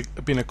 there has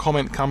been a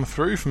comment come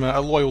through from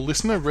a loyal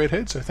listener,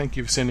 Redhead, so thank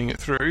you for sending it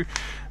through,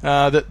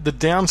 that the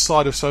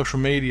downside of social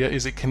media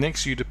is it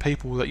connects you to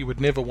people that you would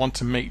never want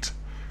to meet,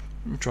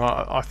 which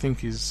I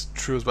think is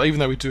true as well. Even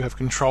though we do have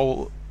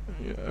control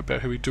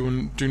about who we do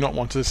and do not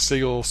want to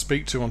see or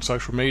speak to on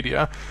social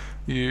media,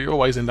 you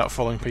always end up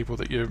following people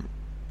that you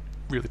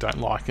really don't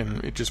like,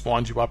 and it just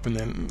winds you up and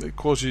then it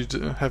causes you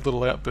to have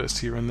little outbursts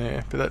here and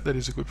there. But that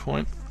is a good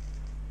point.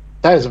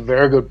 That is a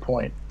very good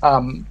point.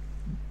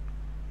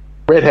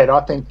 Redhead,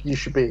 I think you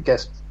should be a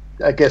guest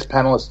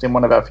panelist in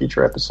one of our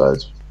future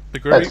episodes.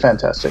 Agree. That's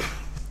fantastic.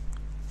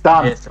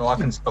 Done. Yeah, so I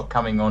can stop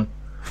coming on.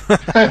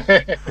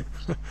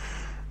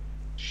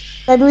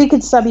 Maybe we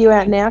could sub you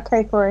out now,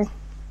 okay, Corey?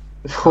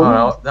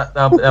 Oh,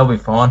 that'll be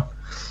fine.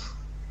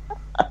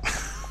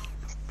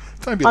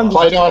 Don't be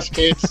Play nice,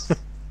 kids.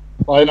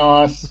 Play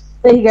nice.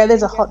 There you go,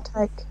 there's a hot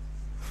take.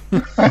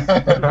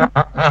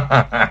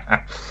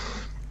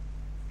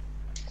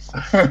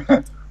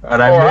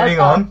 Moving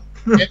on.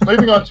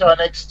 Moving on to our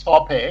next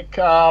topic.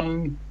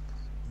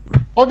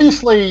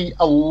 Obviously,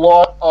 a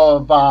lot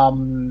of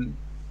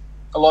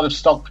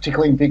stock,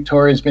 particularly in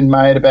Victoria, has been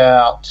made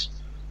about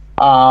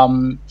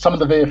some of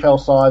the VFL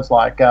sides,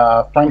 like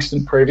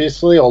Frankston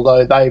previously,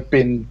 although they've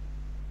been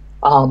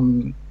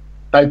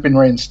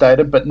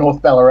reinstated, but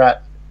North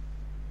Ballarat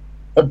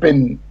have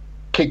been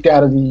kicked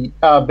out of the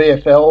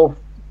VFL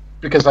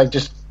because they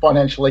just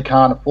financially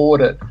can't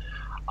afford it.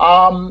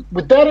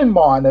 With that in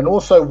mind, and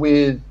also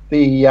with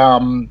the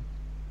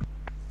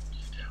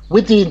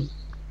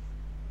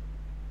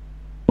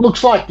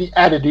looks like the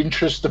added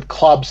interest of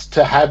clubs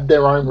to have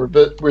their own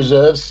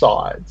reserve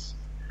sides,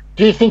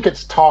 do you think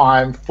it's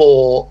time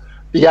for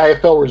the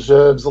AFL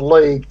Reserves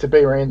League to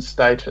be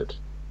reinstated?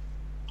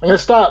 I'm going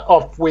to start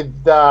off with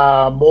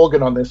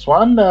Morgan on this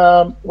one.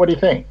 What do you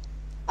think?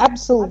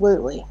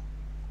 Absolutely.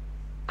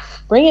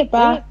 Bring it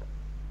back.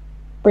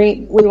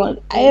 We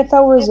want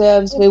AFL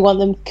reserves. We want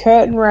them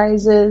curtain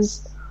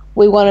raisers.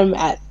 We want them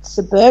at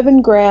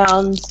suburban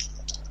grounds.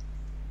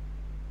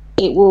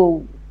 It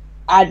will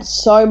add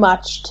so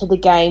much to the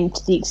game,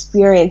 to the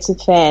experience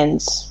of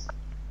fans.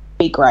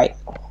 Be great.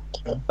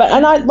 But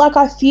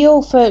I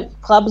feel for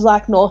clubs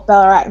like North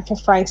Ballarat and for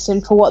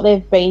Frankston for what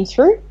they've been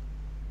through,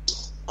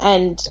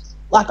 and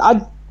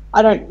I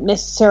don't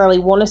necessarily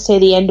want to see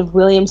the end of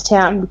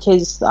Williamstown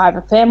because I have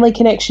a family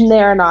connection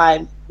there and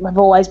I've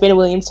always been a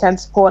Williamstown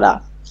supporter.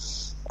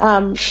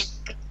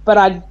 But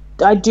I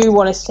do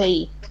want to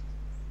see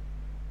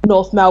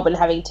North Melbourne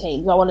having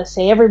teams. I want to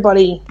see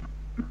everybody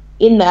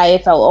in the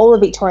AFL, all the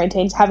Victorian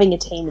teams, having a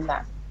team in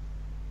that.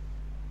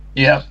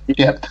 Yeah.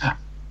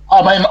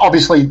 I mean,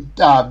 obviously,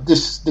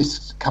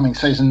 this coming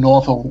season,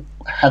 North will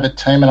have a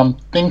team, and I'm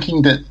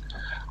thinking that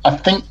I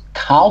think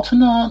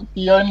Carlton are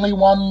the only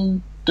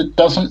one that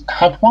doesn't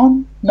have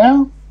one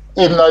now,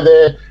 even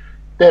though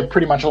they're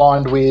pretty much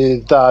aligned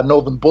with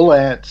Northern Bull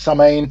Ants. I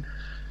mean,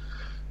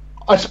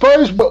 I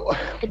suppose one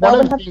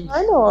of the things.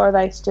 Or are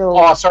they still?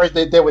 Oh, sorry,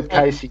 they're with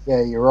Casey.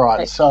 Yeah, you're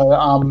right.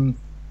 So,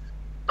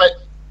 but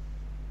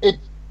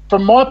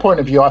from my point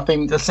of view, I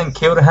think does St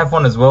Kilda have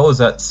one as well? Is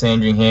that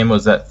Sandringham? Or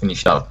is that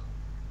finished up?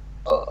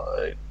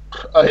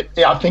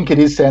 I think it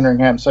is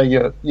Sandringham. So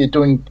you're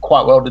doing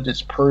quite well to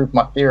disprove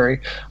my theory.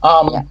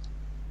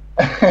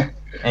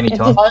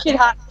 Anytime. It's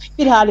a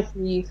bit harder for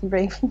you from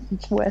being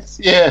West.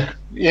 Yeah.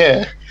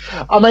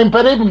 I mean,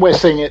 but even we're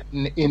seeing it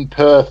in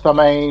Perth. I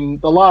mean,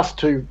 the last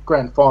two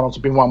grand finals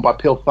have been won by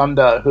Peel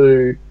Thunder,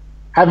 who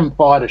haven't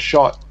fired a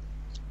shot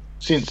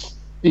since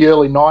the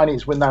early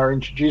 90s when they were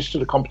introduced to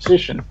the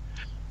competition.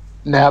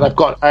 Now they've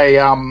got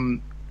a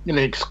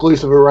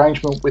exclusive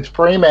arrangement with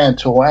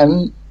Fremantle,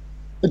 and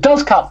it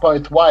does cut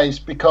both ways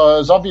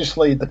because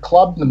obviously the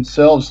club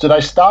themselves, do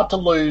they start to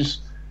lose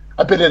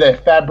a bit of their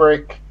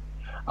fabric?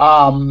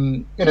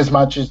 In as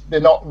much as they're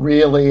not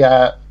really,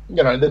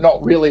 they're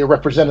not really a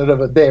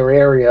representative of their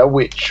area,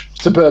 which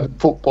suburban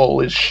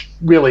football is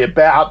really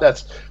about.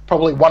 That's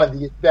probably one of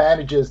the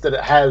advantages that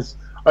it has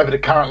over the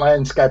current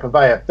landscape of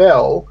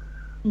AFL.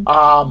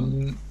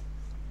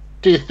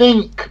 Do you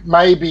think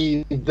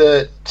maybe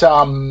that,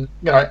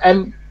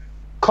 and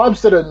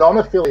clubs that are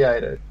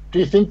non-affiliated, do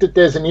you think that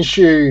there's an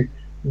issue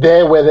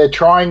there where they're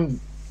trying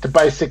to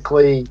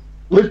basically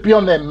live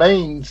beyond their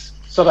means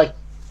so they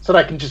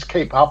can just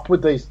keep up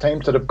with these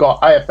teams that have got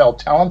AFL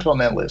talent on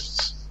their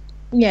lists?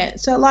 Yeah,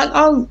 so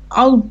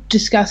I'll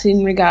discuss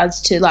in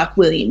regards to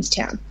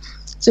Williamstown.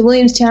 So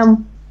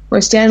Williamstown were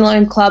a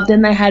standalone club.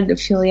 Then they had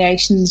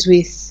affiliations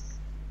with,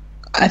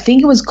 I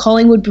think it was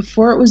Collingwood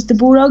before it was the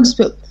Bulldogs.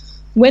 But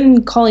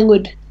when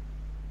Collingwood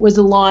was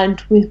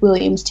aligned with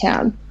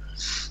Williamstown,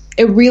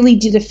 it really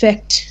did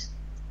affect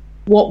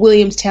what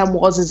Williamstown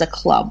was as a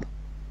club,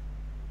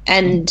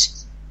 and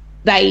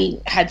they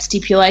had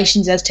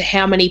stipulations as to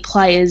how many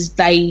players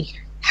they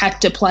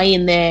had to play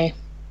in their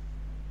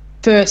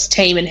first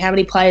team and how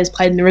many players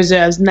played in the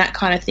reserves and that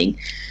kind of thing.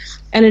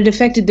 And it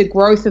affected the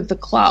growth of the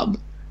club,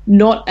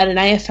 not at an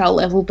AFL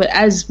level, but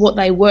as what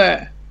they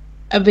were,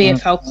 a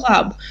VFL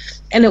club.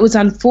 And it was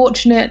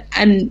unfortunate.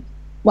 And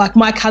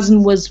my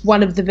cousin was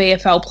one of the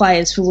VFL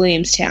players for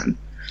Williamstown,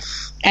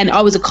 and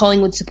I was a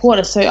Collingwood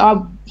supporter. So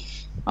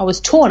I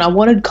was torn. I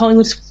wanted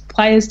Collingwood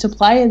players to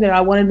play, and then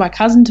I wanted my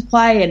cousin to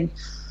play,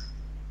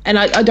 and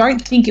I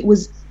don't think it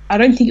was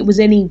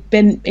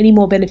any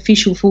more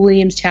beneficial for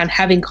Williamstown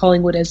having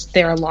Collingwood as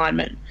their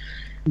alignment.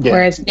 Yeah.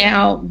 Whereas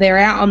now they're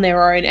out on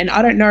their own, and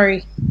I don't know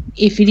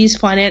if it is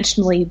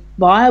financially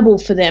viable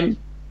for them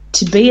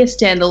to be a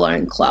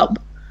standalone club,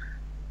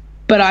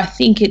 but I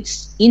think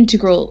it's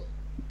integral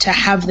to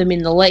have them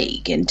in the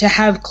league and to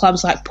have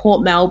clubs like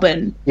Port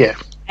Melbourne,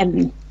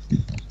 and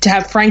to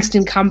have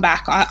Frankston come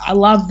back. I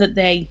love that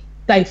they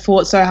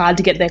fought so hard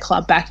to get their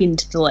club back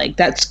into the league.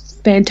 That's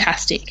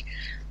fantastic.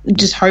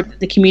 Just hope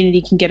that the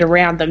community can get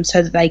around them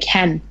so that they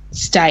can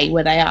stay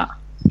where they are.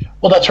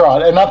 Well, that's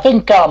right. And I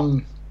think,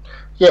 from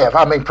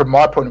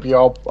my point of view,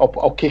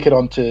 I'll kick it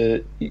on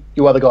to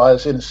you other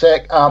guys in a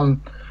sec.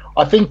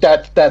 I think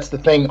that's the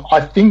thing. I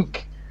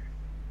think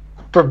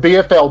for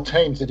VFL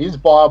teams, it is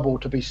viable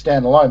to be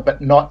standalone,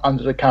 but not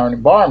under the current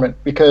environment,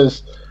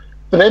 because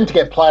for them to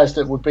get players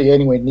that would be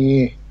anywhere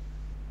near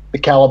the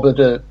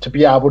calibre to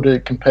be able to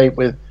compete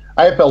with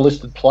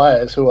AFL-listed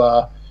players who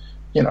are,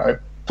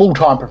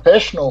 full-time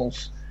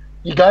professionals,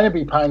 you're going to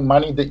be paying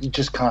money that you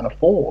just can't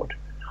afford.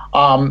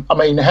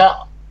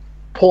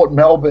 Port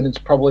Melbourne is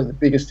probably the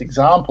biggest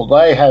example.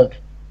 They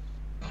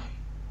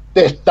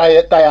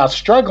are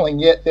struggling,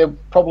 yet they're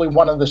probably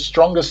one of the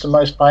strongest and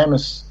most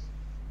famous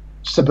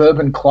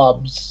suburban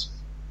clubs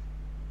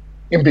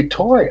in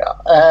Victoria,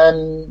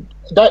 and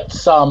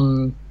that's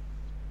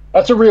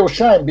a real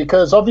shame,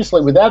 because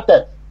obviously without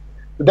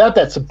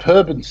that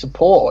suburban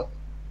support,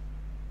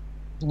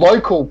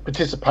 local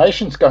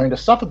participation is going to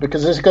suffer,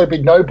 because there's going to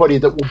be nobody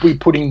that will be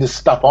putting this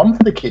stuff on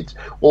for the kids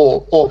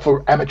or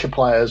for amateur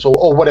players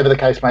or whatever the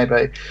case may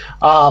be.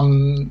 I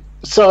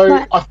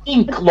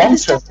think long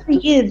term,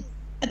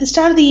 at the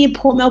start of the year,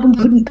 Port Melbourne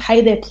couldn't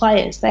pay their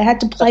players; they had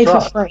to play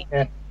for free.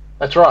 Yeah,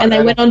 that's right, and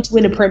they went on to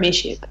win a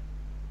premiership.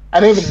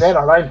 And even then,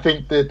 I don't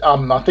think that.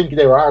 I think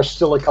there are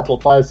still a couple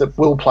of players that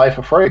will play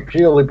for free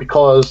purely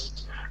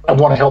because they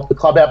want to help the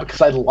club out, because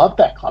they love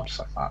that club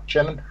so much.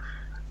 And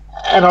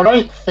I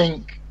don't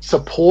think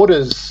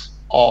supporters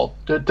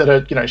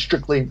that are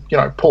strictly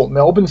Port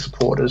Melbourne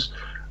supporters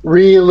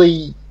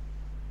really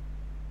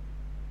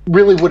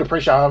would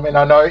appreciate. I mean,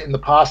 I know in the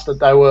past that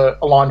they were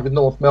aligned with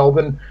North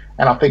Melbourne,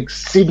 and I think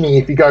Sydney,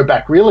 if you go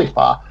back really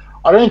far.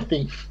 I don't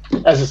think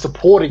as a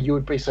supporter you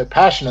would be so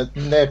passionate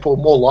and therefore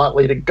more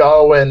likely to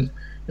go and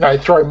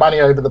throw money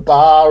over the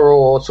bar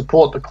or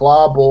support the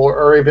club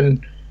or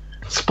even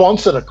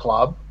sponsor the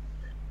club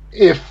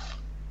if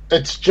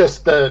it's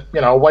just a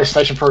way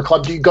station for a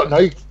club you've got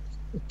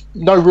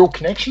no real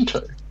connection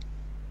to.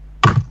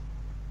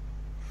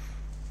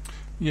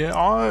 Yeah,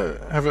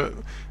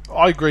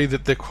 I agree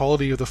that the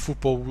quality of the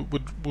football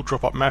will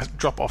drop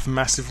off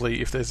massively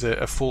if there's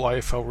a full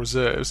AFL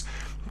reserves,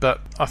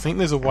 but I think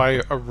there's a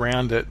way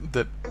around it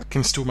that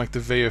can still make the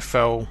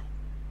VFL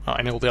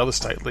and all the other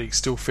state leagues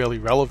still fairly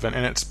relevant,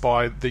 and it's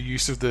by the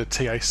use of the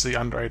TAC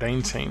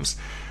under-18 teams.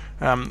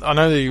 I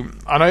know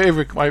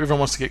everyone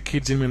wants to get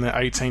kids in when they're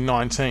 18,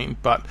 19,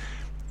 but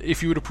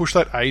if you were to push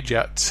that age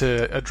out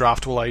to a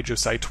draftable age of,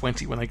 say,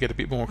 20, when they get a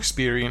bit more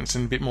experience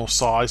and a bit more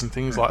size and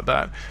things like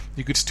that,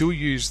 you could still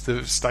use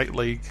the state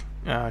league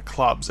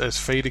clubs as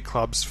feeder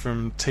clubs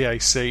from TAC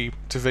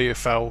to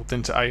VFL,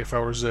 then to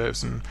AFL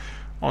reserves and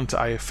on to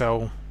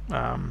AFL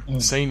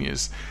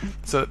seniors.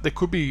 So there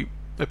could be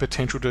a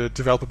potential to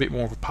develop a bit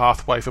more of a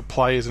pathway for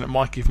players, and it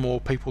might give more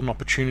people an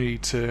opportunity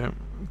to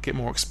get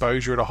more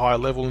exposure at a higher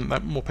level, and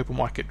that more people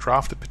might get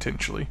drafted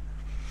potentially.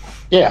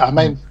 Yeah, I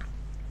mean,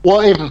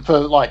 well, even for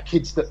like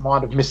kids that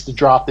might have missed the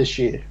draft this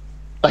year,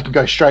 they can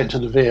go straight into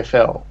the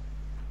VFL,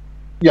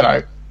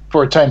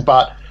 for a team.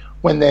 But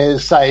when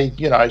there's, say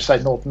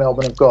North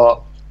Melbourne have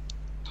got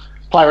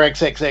player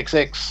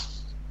XXXX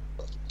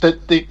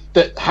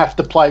that have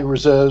to play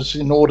reserves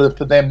in order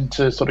for them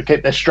to sort of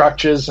keep their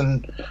structures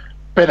and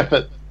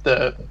benefit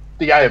the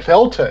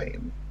AFL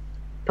team,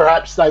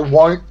 perhaps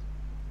those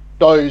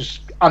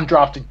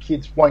undrafted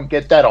kids won't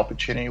get that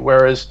opportunity.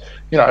 Whereas,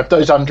 if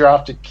those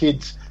undrafted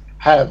kids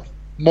have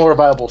more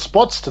available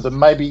spots to them,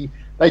 maybe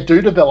they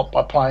do develop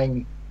by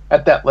playing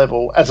at that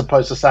level, as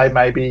opposed to, say,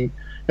 maybe,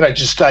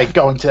 just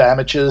going to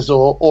amateurs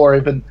or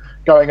even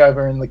going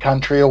over in the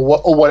country or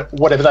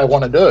whatever they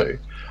want to do.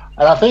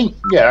 And I think,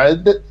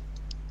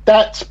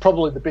 that's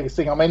probably the biggest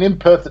thing. I mean, in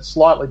Perth, it's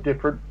slightly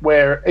different,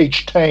 where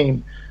each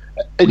team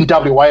in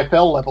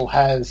WAFL level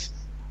has,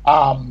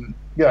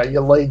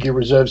 your league, your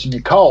reserves, and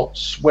your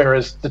Colts,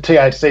 whereas the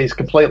TAC is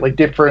completely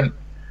different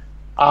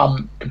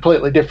from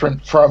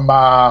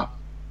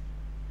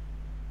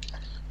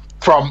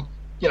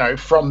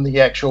the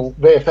actual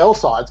VFL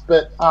sides.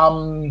 But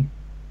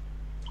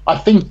I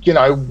think,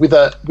 with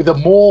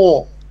a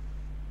more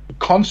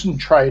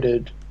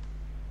concentrated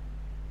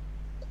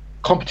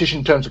competition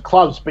in terms of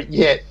clubs, but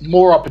yet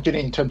more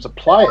opportunity in terms of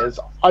players,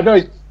 I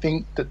don't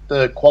think that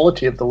the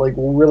quality of the league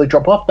will really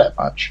drop off that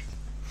much.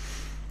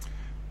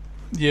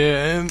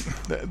 Yeah, and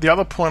the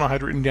other point I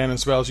had written down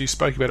as well, is you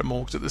spoke about it,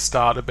 Morgs, at the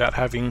start, about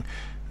having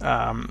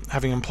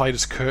them played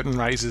as curtain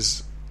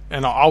raisers.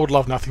 And I would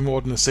love nothing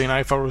more than to see an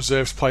AFL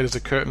reserves played as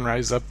a curtain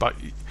raiser, but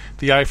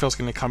the AFL's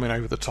going to come in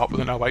over the top with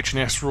an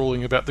OH&S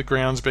ruling about the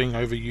grounds being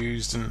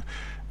overused and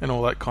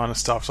all that kind of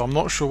stuff. So I'm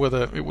not sure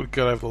whether it would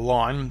go over the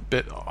line,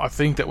 but I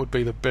think that would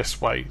be the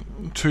best way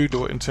to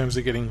do it in terms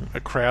of getting a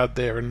crowd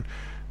there and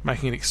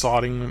making it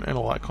exciting and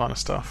all that kind of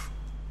stuff.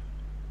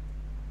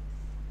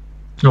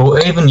 Or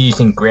even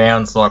using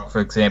grounds like, for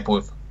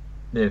example,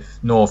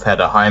 if North had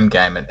a home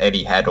game at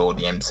Etihad or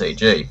the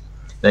MCG,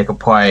 they could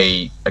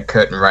play a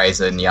curtain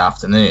raiser in the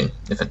afternoon,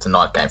 if it's a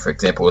night game, for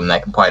example, and they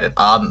can play it at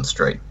Arden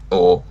Street,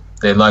 or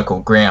their local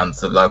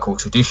grounds, the local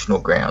traditional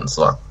grounds.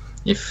 Like,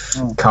 if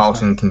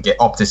Carlton can get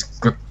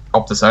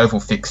Optus Oval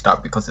fixed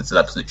up because it's an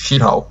absolute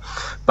shithole,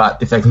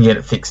 but if they can get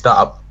it fixed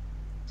up,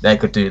 they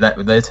could do that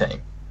with their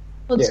team.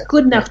 Well, it's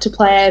good enough to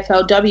play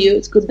AFLW,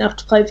 it's good enough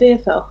to play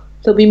VFL.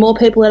 There'll be more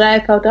people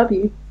at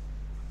AFLW.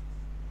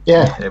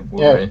 Yeah,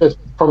 that's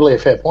probably a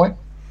fair point.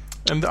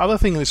 And the other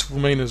thing this will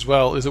mean as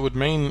well is it would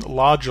mean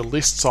larger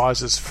list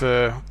sizes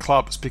for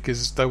clubs,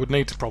 because they would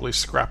need to probably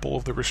scrap all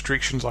of the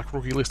restrictions like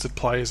rookie listed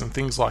players and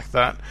things like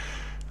that,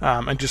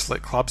 and just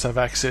let clubs have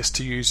access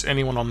to use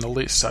anyone on the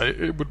list. So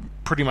it would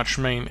pretty much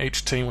mean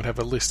each team would have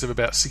a list of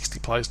about 60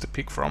 players to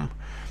pick from.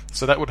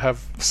 So that would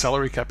have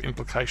salary cap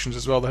implications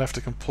as well. They'd have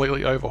to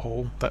completely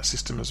overhaul that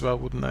system as well,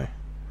 wouldn't they?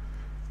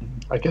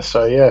 I guess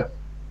so, yeah.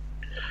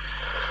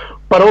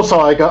 But also,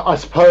 I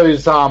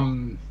suppose,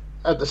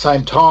 at the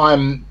same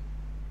time,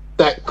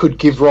 that could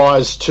give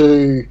rise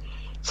to,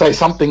 say,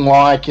 something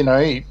like,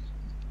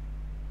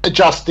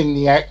 adjusting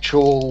the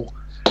actual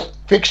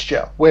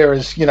fixture.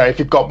 Whereas, if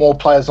you've got more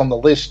players on the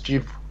list,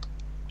 it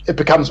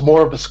becomes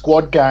more of a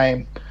squad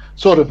game,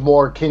 sort of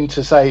more akin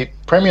to, say,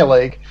 Premier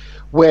League,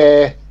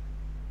 where,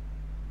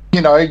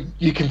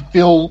 you can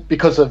fill,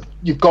 because of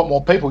you've got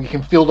more people, you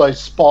can fill those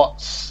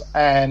spots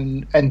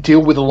and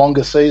deal with a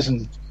longer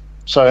season.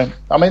 So,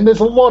 I mean, there's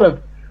a lot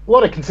of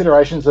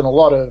considerations and a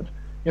lot of,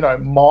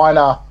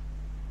 minor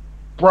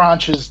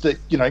branches that,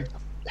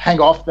 hang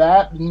off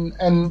that.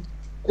 And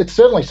it's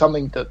certainly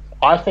something that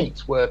I think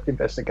is worth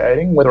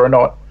investigating. Whether or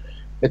not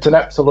it's an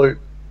absolute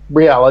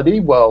reality,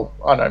 well,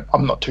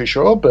 I'm not too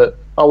sure, but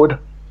I would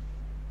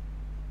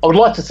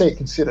like to see it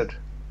considered,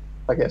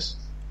 I guess.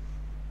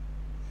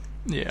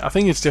 Yeah, I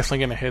think it's definitely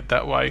going to head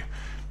that way.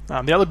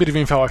 The other bit of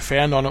info I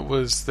found on it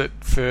was that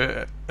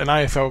for an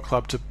AFL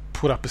club to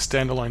put up a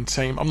standalone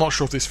team, I'm not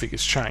sure if this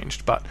figure's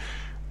changed, but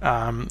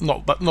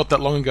not that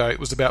long ago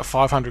it was about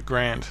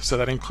 $500,000. So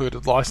that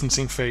included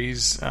licensing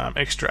fees,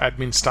 extra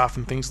admin staff,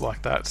 and things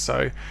like that.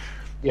 So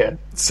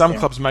some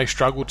clubs may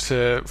struggle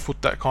to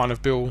foot that kind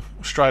of bill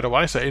straight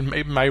away. So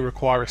it may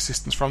require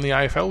assistance from the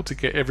AFL to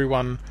get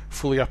everyone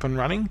fully up and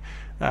running.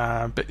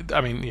 But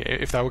I mean, yeah,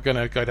 if they were going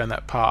to go down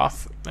that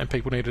path and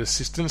people needed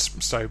assistance,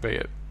 so be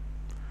it.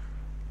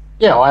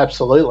 Yeah,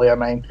 absolutely. I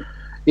mean,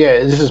 yeah,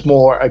 this is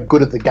more a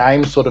good of the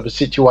game sort of a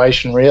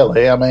situation,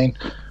 really. I mean,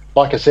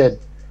 like I said,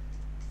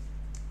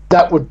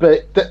 that would be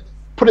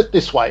put it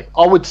this way.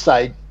 I would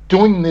say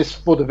doing this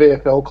for the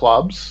VFL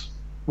clubs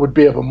would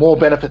be of a more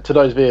benefit to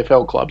those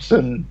VFL clubs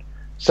than,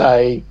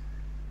 say,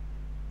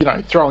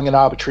 throwing an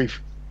arbitrary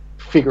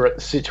figure at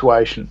the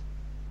situation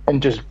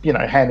and just,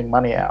 handing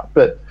money out.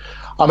 But,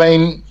 I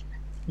mean,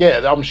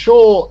 yeah, I'm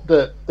sure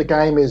that the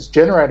game is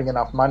generating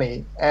enough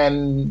money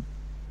and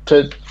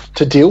to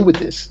deal with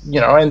this,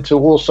 and to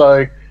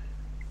also,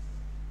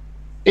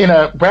 in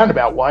a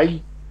roundabout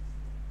way,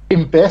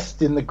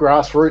 invest in the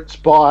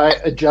grassroots by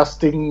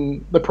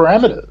adjusting the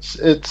parameters.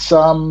 It's,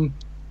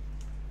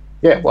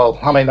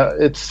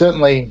 it's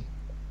certainly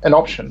an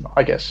option,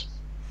 I guess.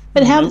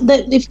 But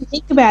if you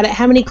think about it,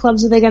 how many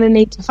clubs are they going to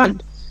need to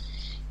fund?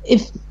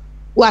 If,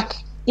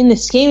 in the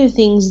scheme of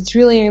things, it's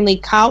really only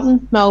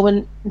Carlton,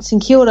 Melbourne, and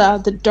St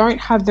Kilda that don't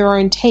have their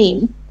own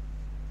team.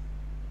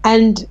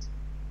 And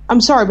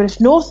I'm sorry, but if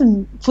North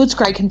and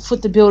Footscray can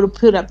foot the bill to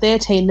put up their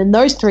team, then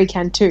those three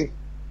can too.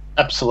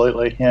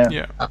 Absolutely,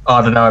 yeah.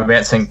 I don't know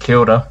about St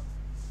Kilda.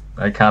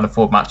 They can't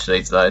afford much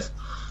these days.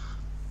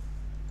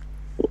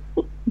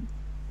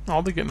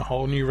 Oh, they're getting a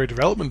whole new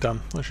redevelopment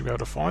done. They should be able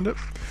to find it.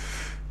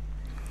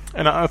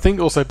 And I think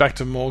also back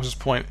to Morgs'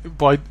 point,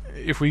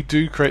 if we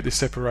do create this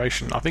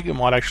separation, I think it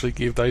might actually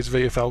give those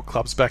VFL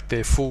clubs back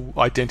their full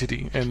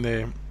identity and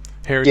their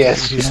heritage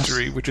and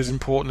history, which is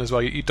important as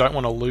well. You don't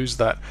want to lose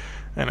that.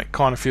 And it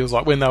kind of feels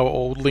like when they were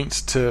all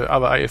linked to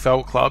other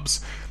AFL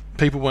clubs,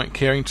 people weren't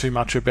caring too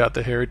much about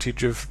the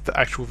heritage of the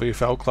actual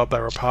VFL club they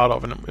were a part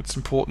of, and it's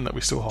important that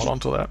we still hold on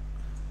to that.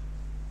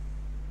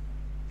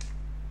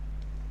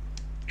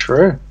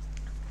 True.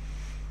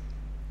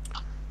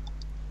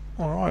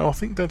 Alright, I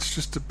think that's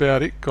just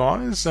about it,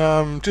 guys.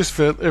 Just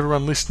for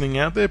everyone listening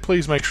out there,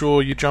 please make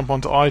sure you jump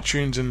onto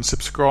iTunes and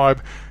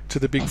subscribe to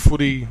the Big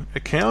Footy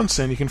accounts,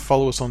 and you can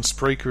follow us on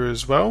Spreaker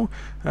as well,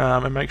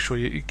 and make sure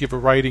you give a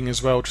rating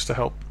as well, just to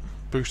help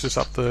boost us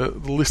up the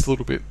list a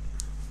little bit.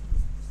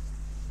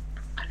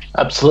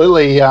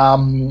 Absolutely.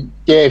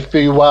 If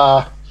you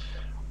want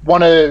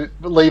to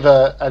leave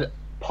a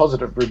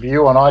positive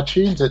review on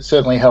iTunes, it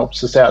certainly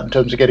helps us out in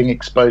terms of getting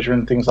exposure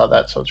and things like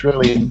that. So it's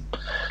really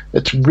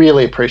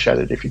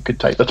appreciated if you could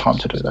take the time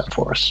to do that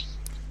for us.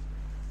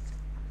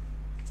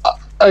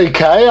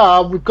 Okay,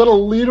 we've got a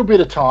little bit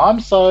of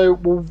time, so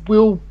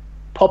we'll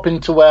pop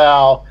into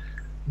our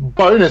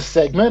bonus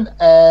segment,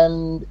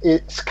 and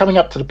it's coming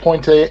up to the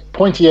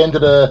pointy end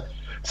of the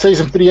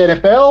season for the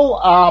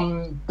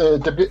NFL.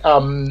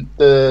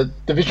 The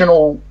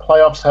divisional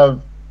playoffs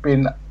have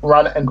been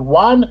run and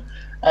won,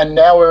 and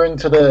now we're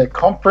into the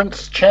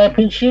conference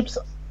championships.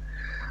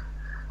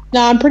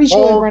 No, I'm pretty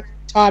sure we're running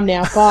out of time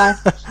now. Bye.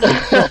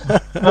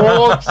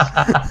 Morgs.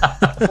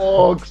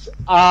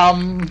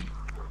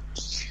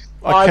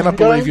 I cannot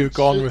believe you've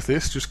gone with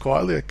this, just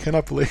quietly. I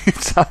cannot believe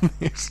you've done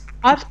this.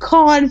 I've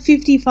gone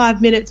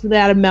 55 minutes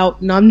without a melt,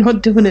 and I'm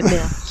not doing it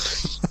now.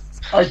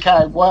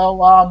 Okay, well,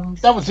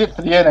 that was it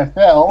for the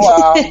NFL.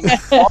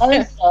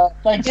 Guys,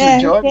 thanks for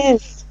joining.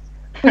 Yes.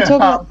 We're talking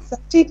about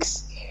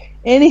subjects,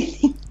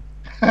 anything.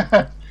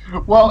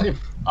 Well, if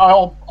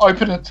I'll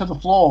open it to the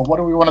floor. What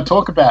do we want to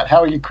talk about?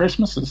 How are your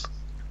Christmases?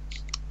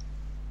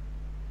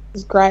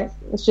 It's great.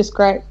 It's just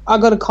great. I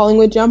got a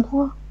Collingwood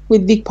jumper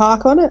with Vic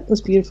Park on it. It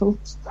was beautiful.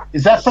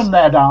 Is that from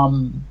that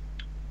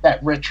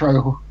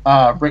retro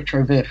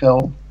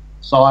VFL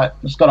site?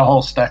 It's got a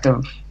whole stack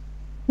of.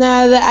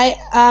 No,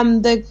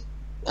 the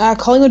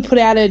Collingwood put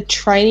out a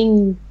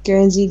training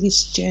Guernsey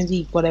this year, and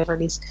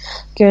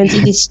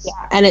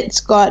it's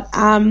got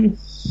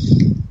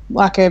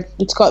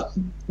it's got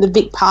the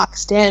Vic Park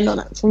stand on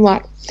it from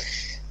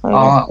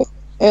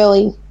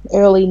early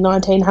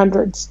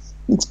 1900s.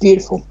 It's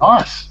beautiful.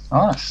 Nice.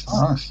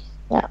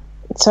 Yeah.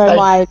 So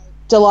my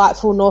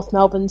delightful North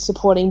Melbourne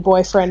supporting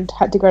boyfriend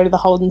had to go to the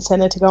Holden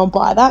Centre to go and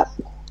buy that.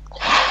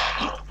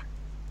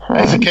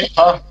 He's a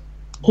keeper.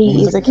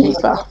 He is a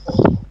keeper.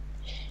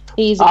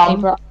 He's a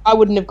keeper. I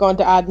wouldn't have gone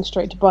to Arden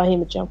Street to buy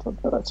him a jumper,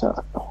 but that's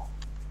all right.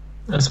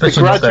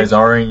 Especially with those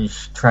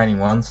orange training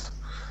ones.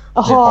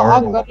 Oh,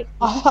 I've got it.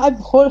 I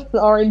bought an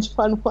orange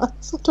one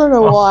once. I don't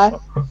know why.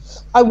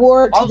 I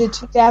wore it to the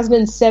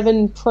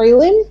 2007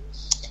 prelim,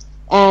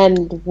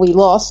 and we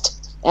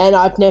lost, and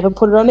I've never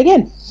put it on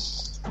again.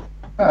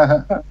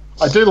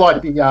 I do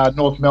like the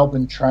North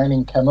Melbourne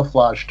training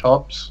camouflage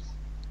tops.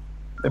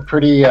 They're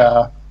pretty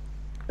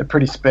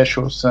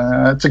special.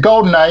 So it's a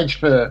golden age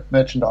for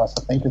merchandise,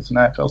 I think, as an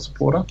AFL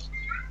supporter.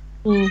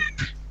 No,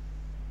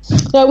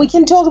 we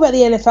can talk about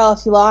the NFL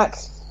if you like.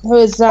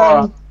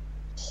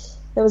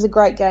 There was a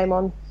great game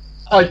on.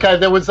 Okay,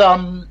 there was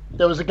a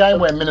game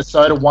where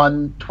Minnesota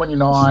won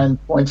 29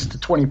 points to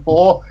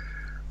 24.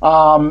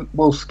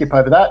 We'll skip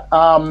over that.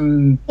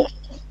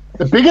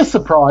 The biggest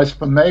surprise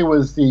for me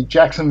was the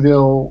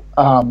Jacksonville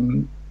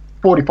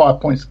 45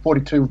 points to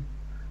 42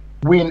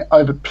 win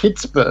over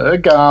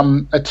Pittsburgh,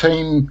 a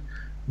team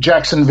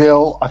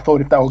Jacksonville, I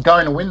thought if they were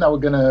going to win, they were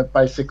going to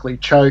basically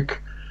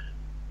choke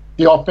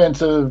the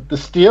offense of the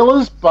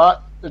Steelers,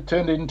 but it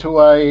turned into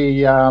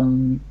a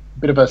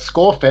bit of a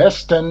score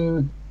fest,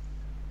 and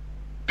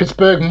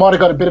Pittsburgh might have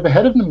got a bit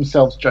ahead of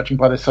themselves, judging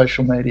by their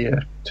social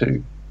media,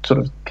 to sort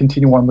of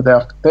continue on with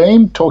our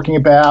theme, talking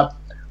about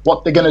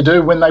what they're going to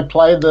do when they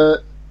play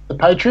the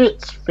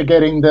Patriots,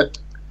 forgetting that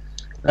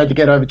they had to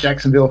get over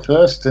Jacksonville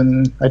first,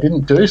 and they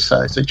didn't do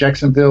so. So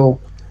Jacksonville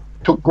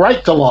took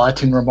great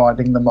delight in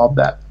reminding them of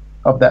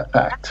that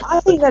fact. I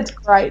think that's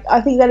great.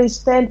 I think that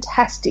is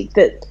fantastic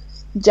that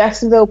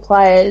Jacksonville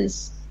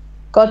players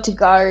got to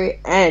go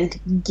and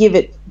give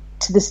it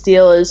to the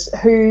Steelers,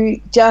 who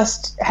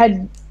just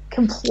had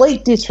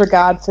complete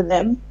disregard for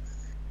them,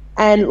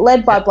 and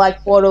led by Blake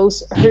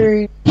Bortles,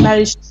 who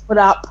managed to put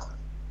up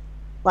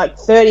like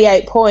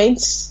 38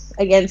 points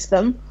against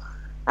them.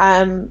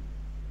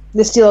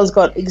 The Steelers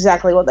got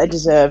exactly what they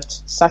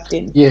deserved, sucked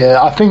in.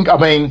 Yeah,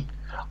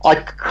 I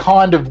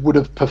kind of would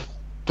have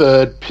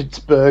preferred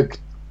Pittsburgh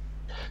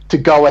to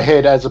go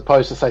ahead as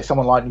opposed to, say,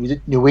 someone like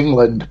New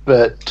England.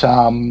 But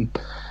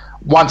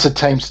once a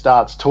team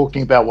starts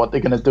talking about what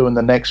they're going to do in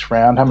the next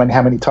round, how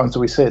many times do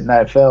we see it in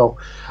AFL?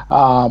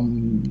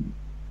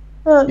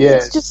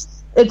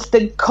 It's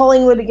the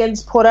Collingwood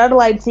against Port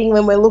Adelaide thing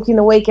when we're looking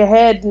a week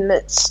ahead, and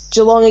it's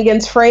Geelong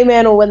against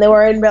Fremantle when they're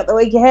worrying about the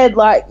week ahead.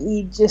 Like,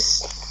 you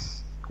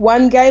just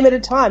one game at a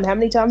time. How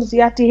many times do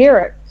you have to hear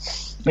it?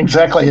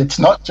 Exactly. It's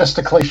not just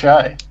a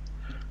cliche.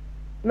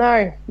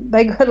 No,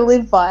 they got to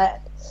live by it.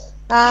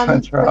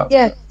 That's right.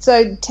 Yeah,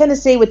 so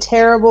Tennessee were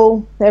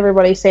terrible.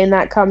 Everybody's seen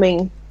that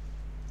coming.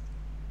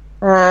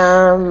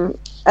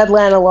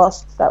 Atlanta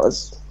lost. That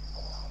was...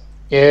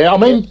 Yeah,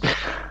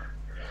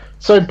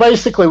 so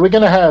basically we're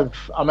going to have,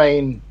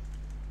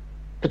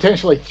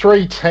 potentially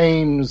 3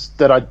 teams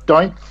that I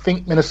don't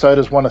think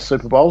Minnesota's won a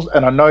Super Bowl,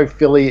 and I know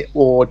Philly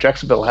or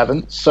Jacksonville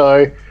haven't.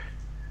 So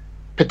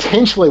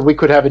potentially we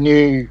could have a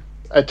team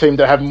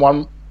that haven't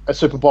won a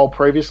Super Bowl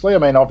previously.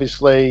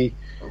 Obviously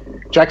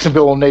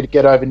Jacksonville will need to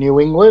get over New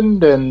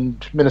England,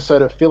 and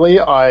Minnesota, Philly,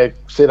 I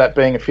see that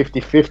being a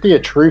 50-50, a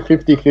true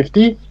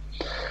 50-50.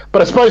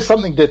 But I suppose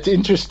something that's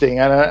interesting,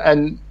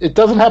 and it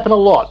doesn't happen a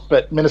lot,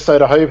 but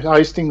Minnesota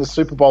hosting the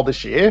Super Bowl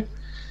this year,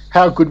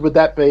 how good would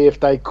that be if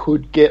they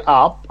could get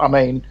up,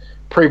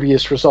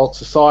 previous results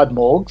aside,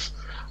 Morgs,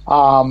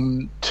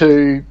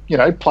 to,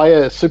 play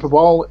a Super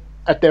Bowl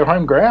at their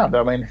home ground?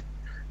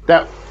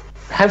 That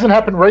hasn't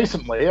happened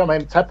recently.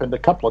 It's happened a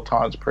couple of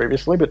times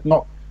previously, but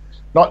not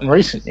in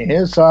recent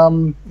years.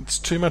 It's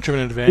too much of an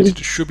advantage.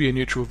 It should be a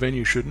neutral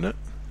venue, shouldn't it?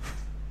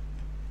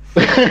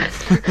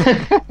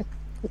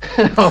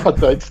 Oh,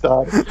 don't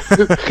start.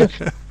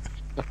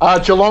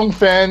 Geelong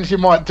fans, you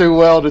might do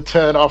well to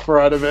turn off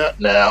right about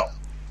now.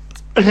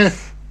 No,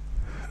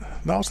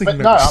 I was thinking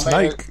about the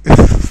snake.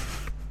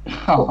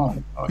 Oh,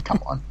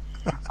 come on.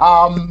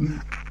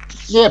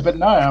 Yeah, but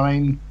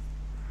no,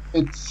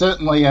 it's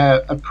certainly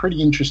a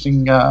pretty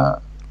interesting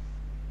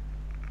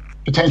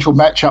potential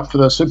matchup for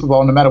the Super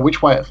Bowl, no matter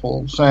which way it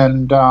falls.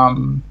 And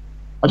I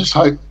just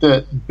hope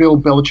that Bill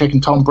Belichick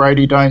and Tom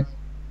Brady don't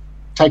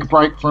take a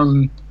break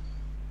from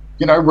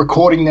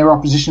recording their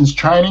opposition's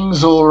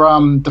trainings or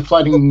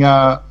deflating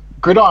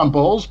gridiron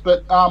balls.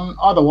 But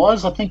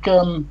otherwise, I think...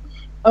 there's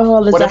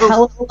a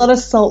hell of a lot of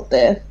salt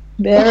there.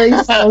 Very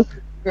salty.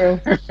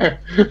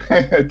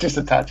 Just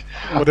a touch.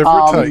 Whatever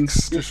it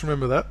takes. Just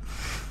remember that.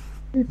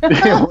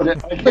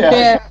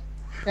 Yeah.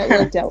 That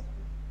worked out.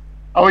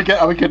 Are we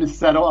going to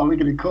settle? Are we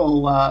going to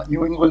call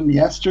New England the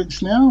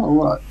Asterix now, or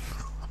what?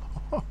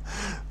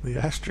 The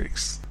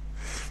Asterix.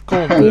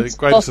 Call them the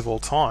greatest of all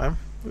time.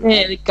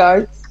 There we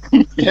go.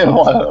 Yeah,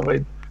 well,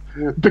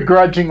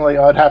 begrudgingly,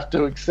 I'd have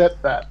to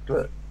accept that,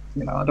 but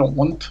I don't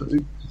want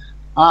to.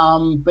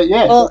 But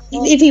yeah. Well,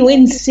 if he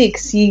wins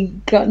 6, you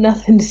got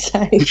nothing to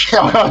say. You've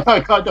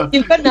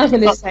got nothing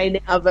to say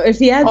now, but if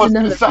he adds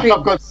another 3,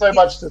 I've got so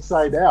much to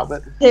say now,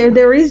 but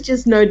there is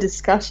just no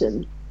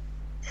discussion.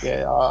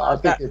 Yeah, I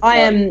think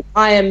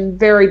I am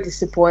very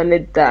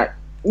disappointed that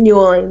New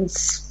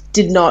Orleans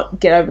did not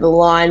get over the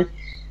line.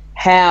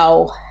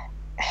 How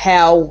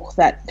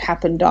that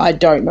happened, I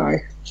don't know,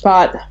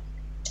 but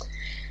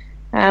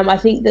I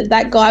think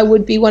that guy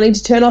would be wanting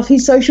to turn off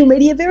his social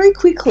media very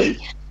quickly.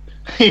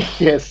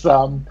 Yes,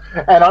 and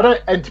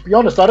to be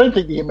honest, I don't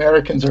think the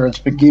Americans are as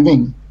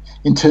forgiving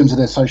in terms of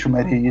their social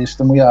media use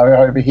than we are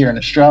over here in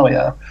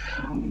Australia.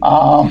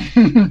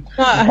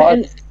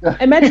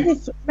 Imagine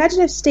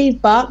if Steve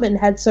Bartman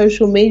had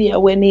social media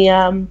when he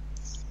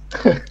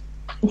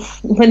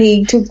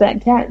took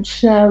that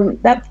catch.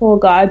 That poor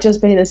guy,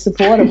 just being a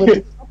supporter,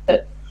 would stop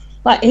it.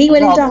 Like, he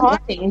went into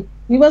hiding.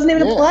 He wasn't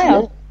even a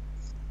player.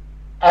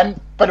 Yeah.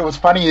 But it was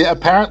funny.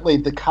 Apparently,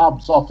 the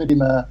Cubs offered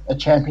him a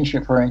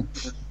championship ring.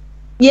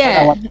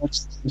 Yeah.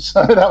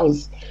 So that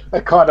was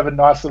a kind of a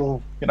nice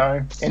little,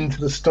 end to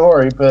the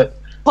story. But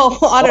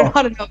I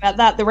don't know about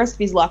that. The rest of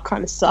his life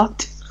kind of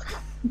sucked.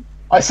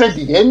 I said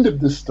the end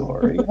of the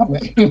story. Don't know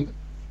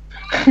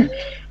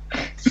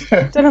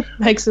if it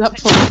makes it up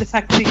for the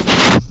fact that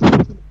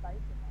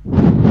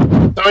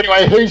So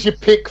anyway, who's your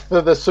pick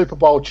for the Super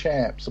Bowl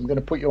champs? I'm going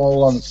to put you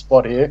all on the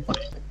spot here.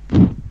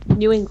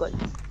 New England.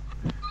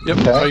 Yep,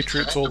 Okay.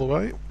 Patriots all the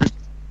way.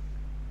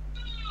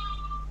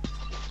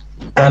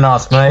 Don't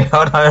ask me. I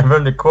don't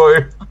have a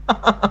clue.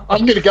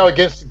 I'm going to go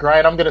against the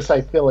grain. I'm going to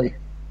say Philly.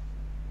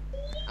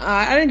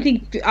 I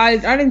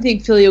don't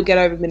think Philly will get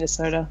over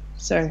Minnesota.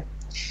 So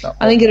No.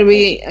 I think it'll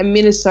be a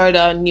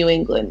Minnesota New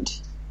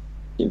England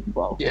Super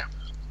Bowl. Yeah.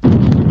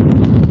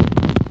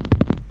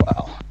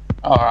 Well,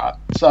 all right.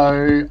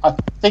 So I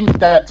think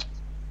that's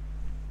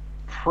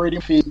pretty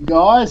for you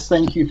guys.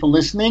 Thank you for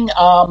listening.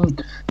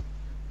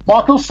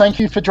 Michael, thank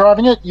you for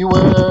driving it. You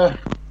were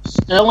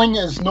sterling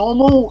as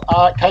normal.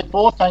 Kate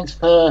Bohr, thanks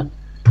for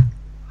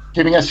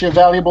giving us your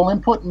valuable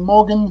input. And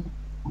Morgan,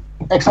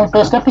 excellent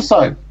first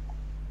episode.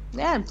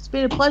 Yeah, it's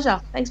been a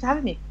pleasure. Thanks for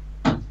having me.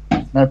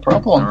 No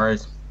problem. No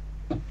worries.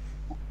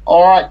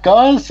 All right,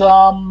 guys.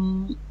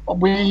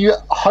 We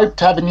hope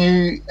to have a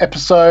new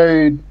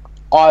episode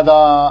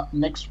either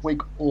next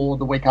week or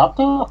the week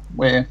after.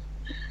 We're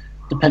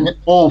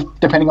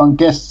depending on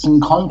guests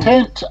and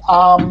content.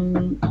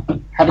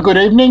 Have a good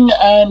evening,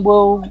 and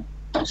we'll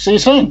see you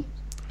soon.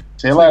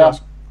 See you later.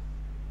 Guys.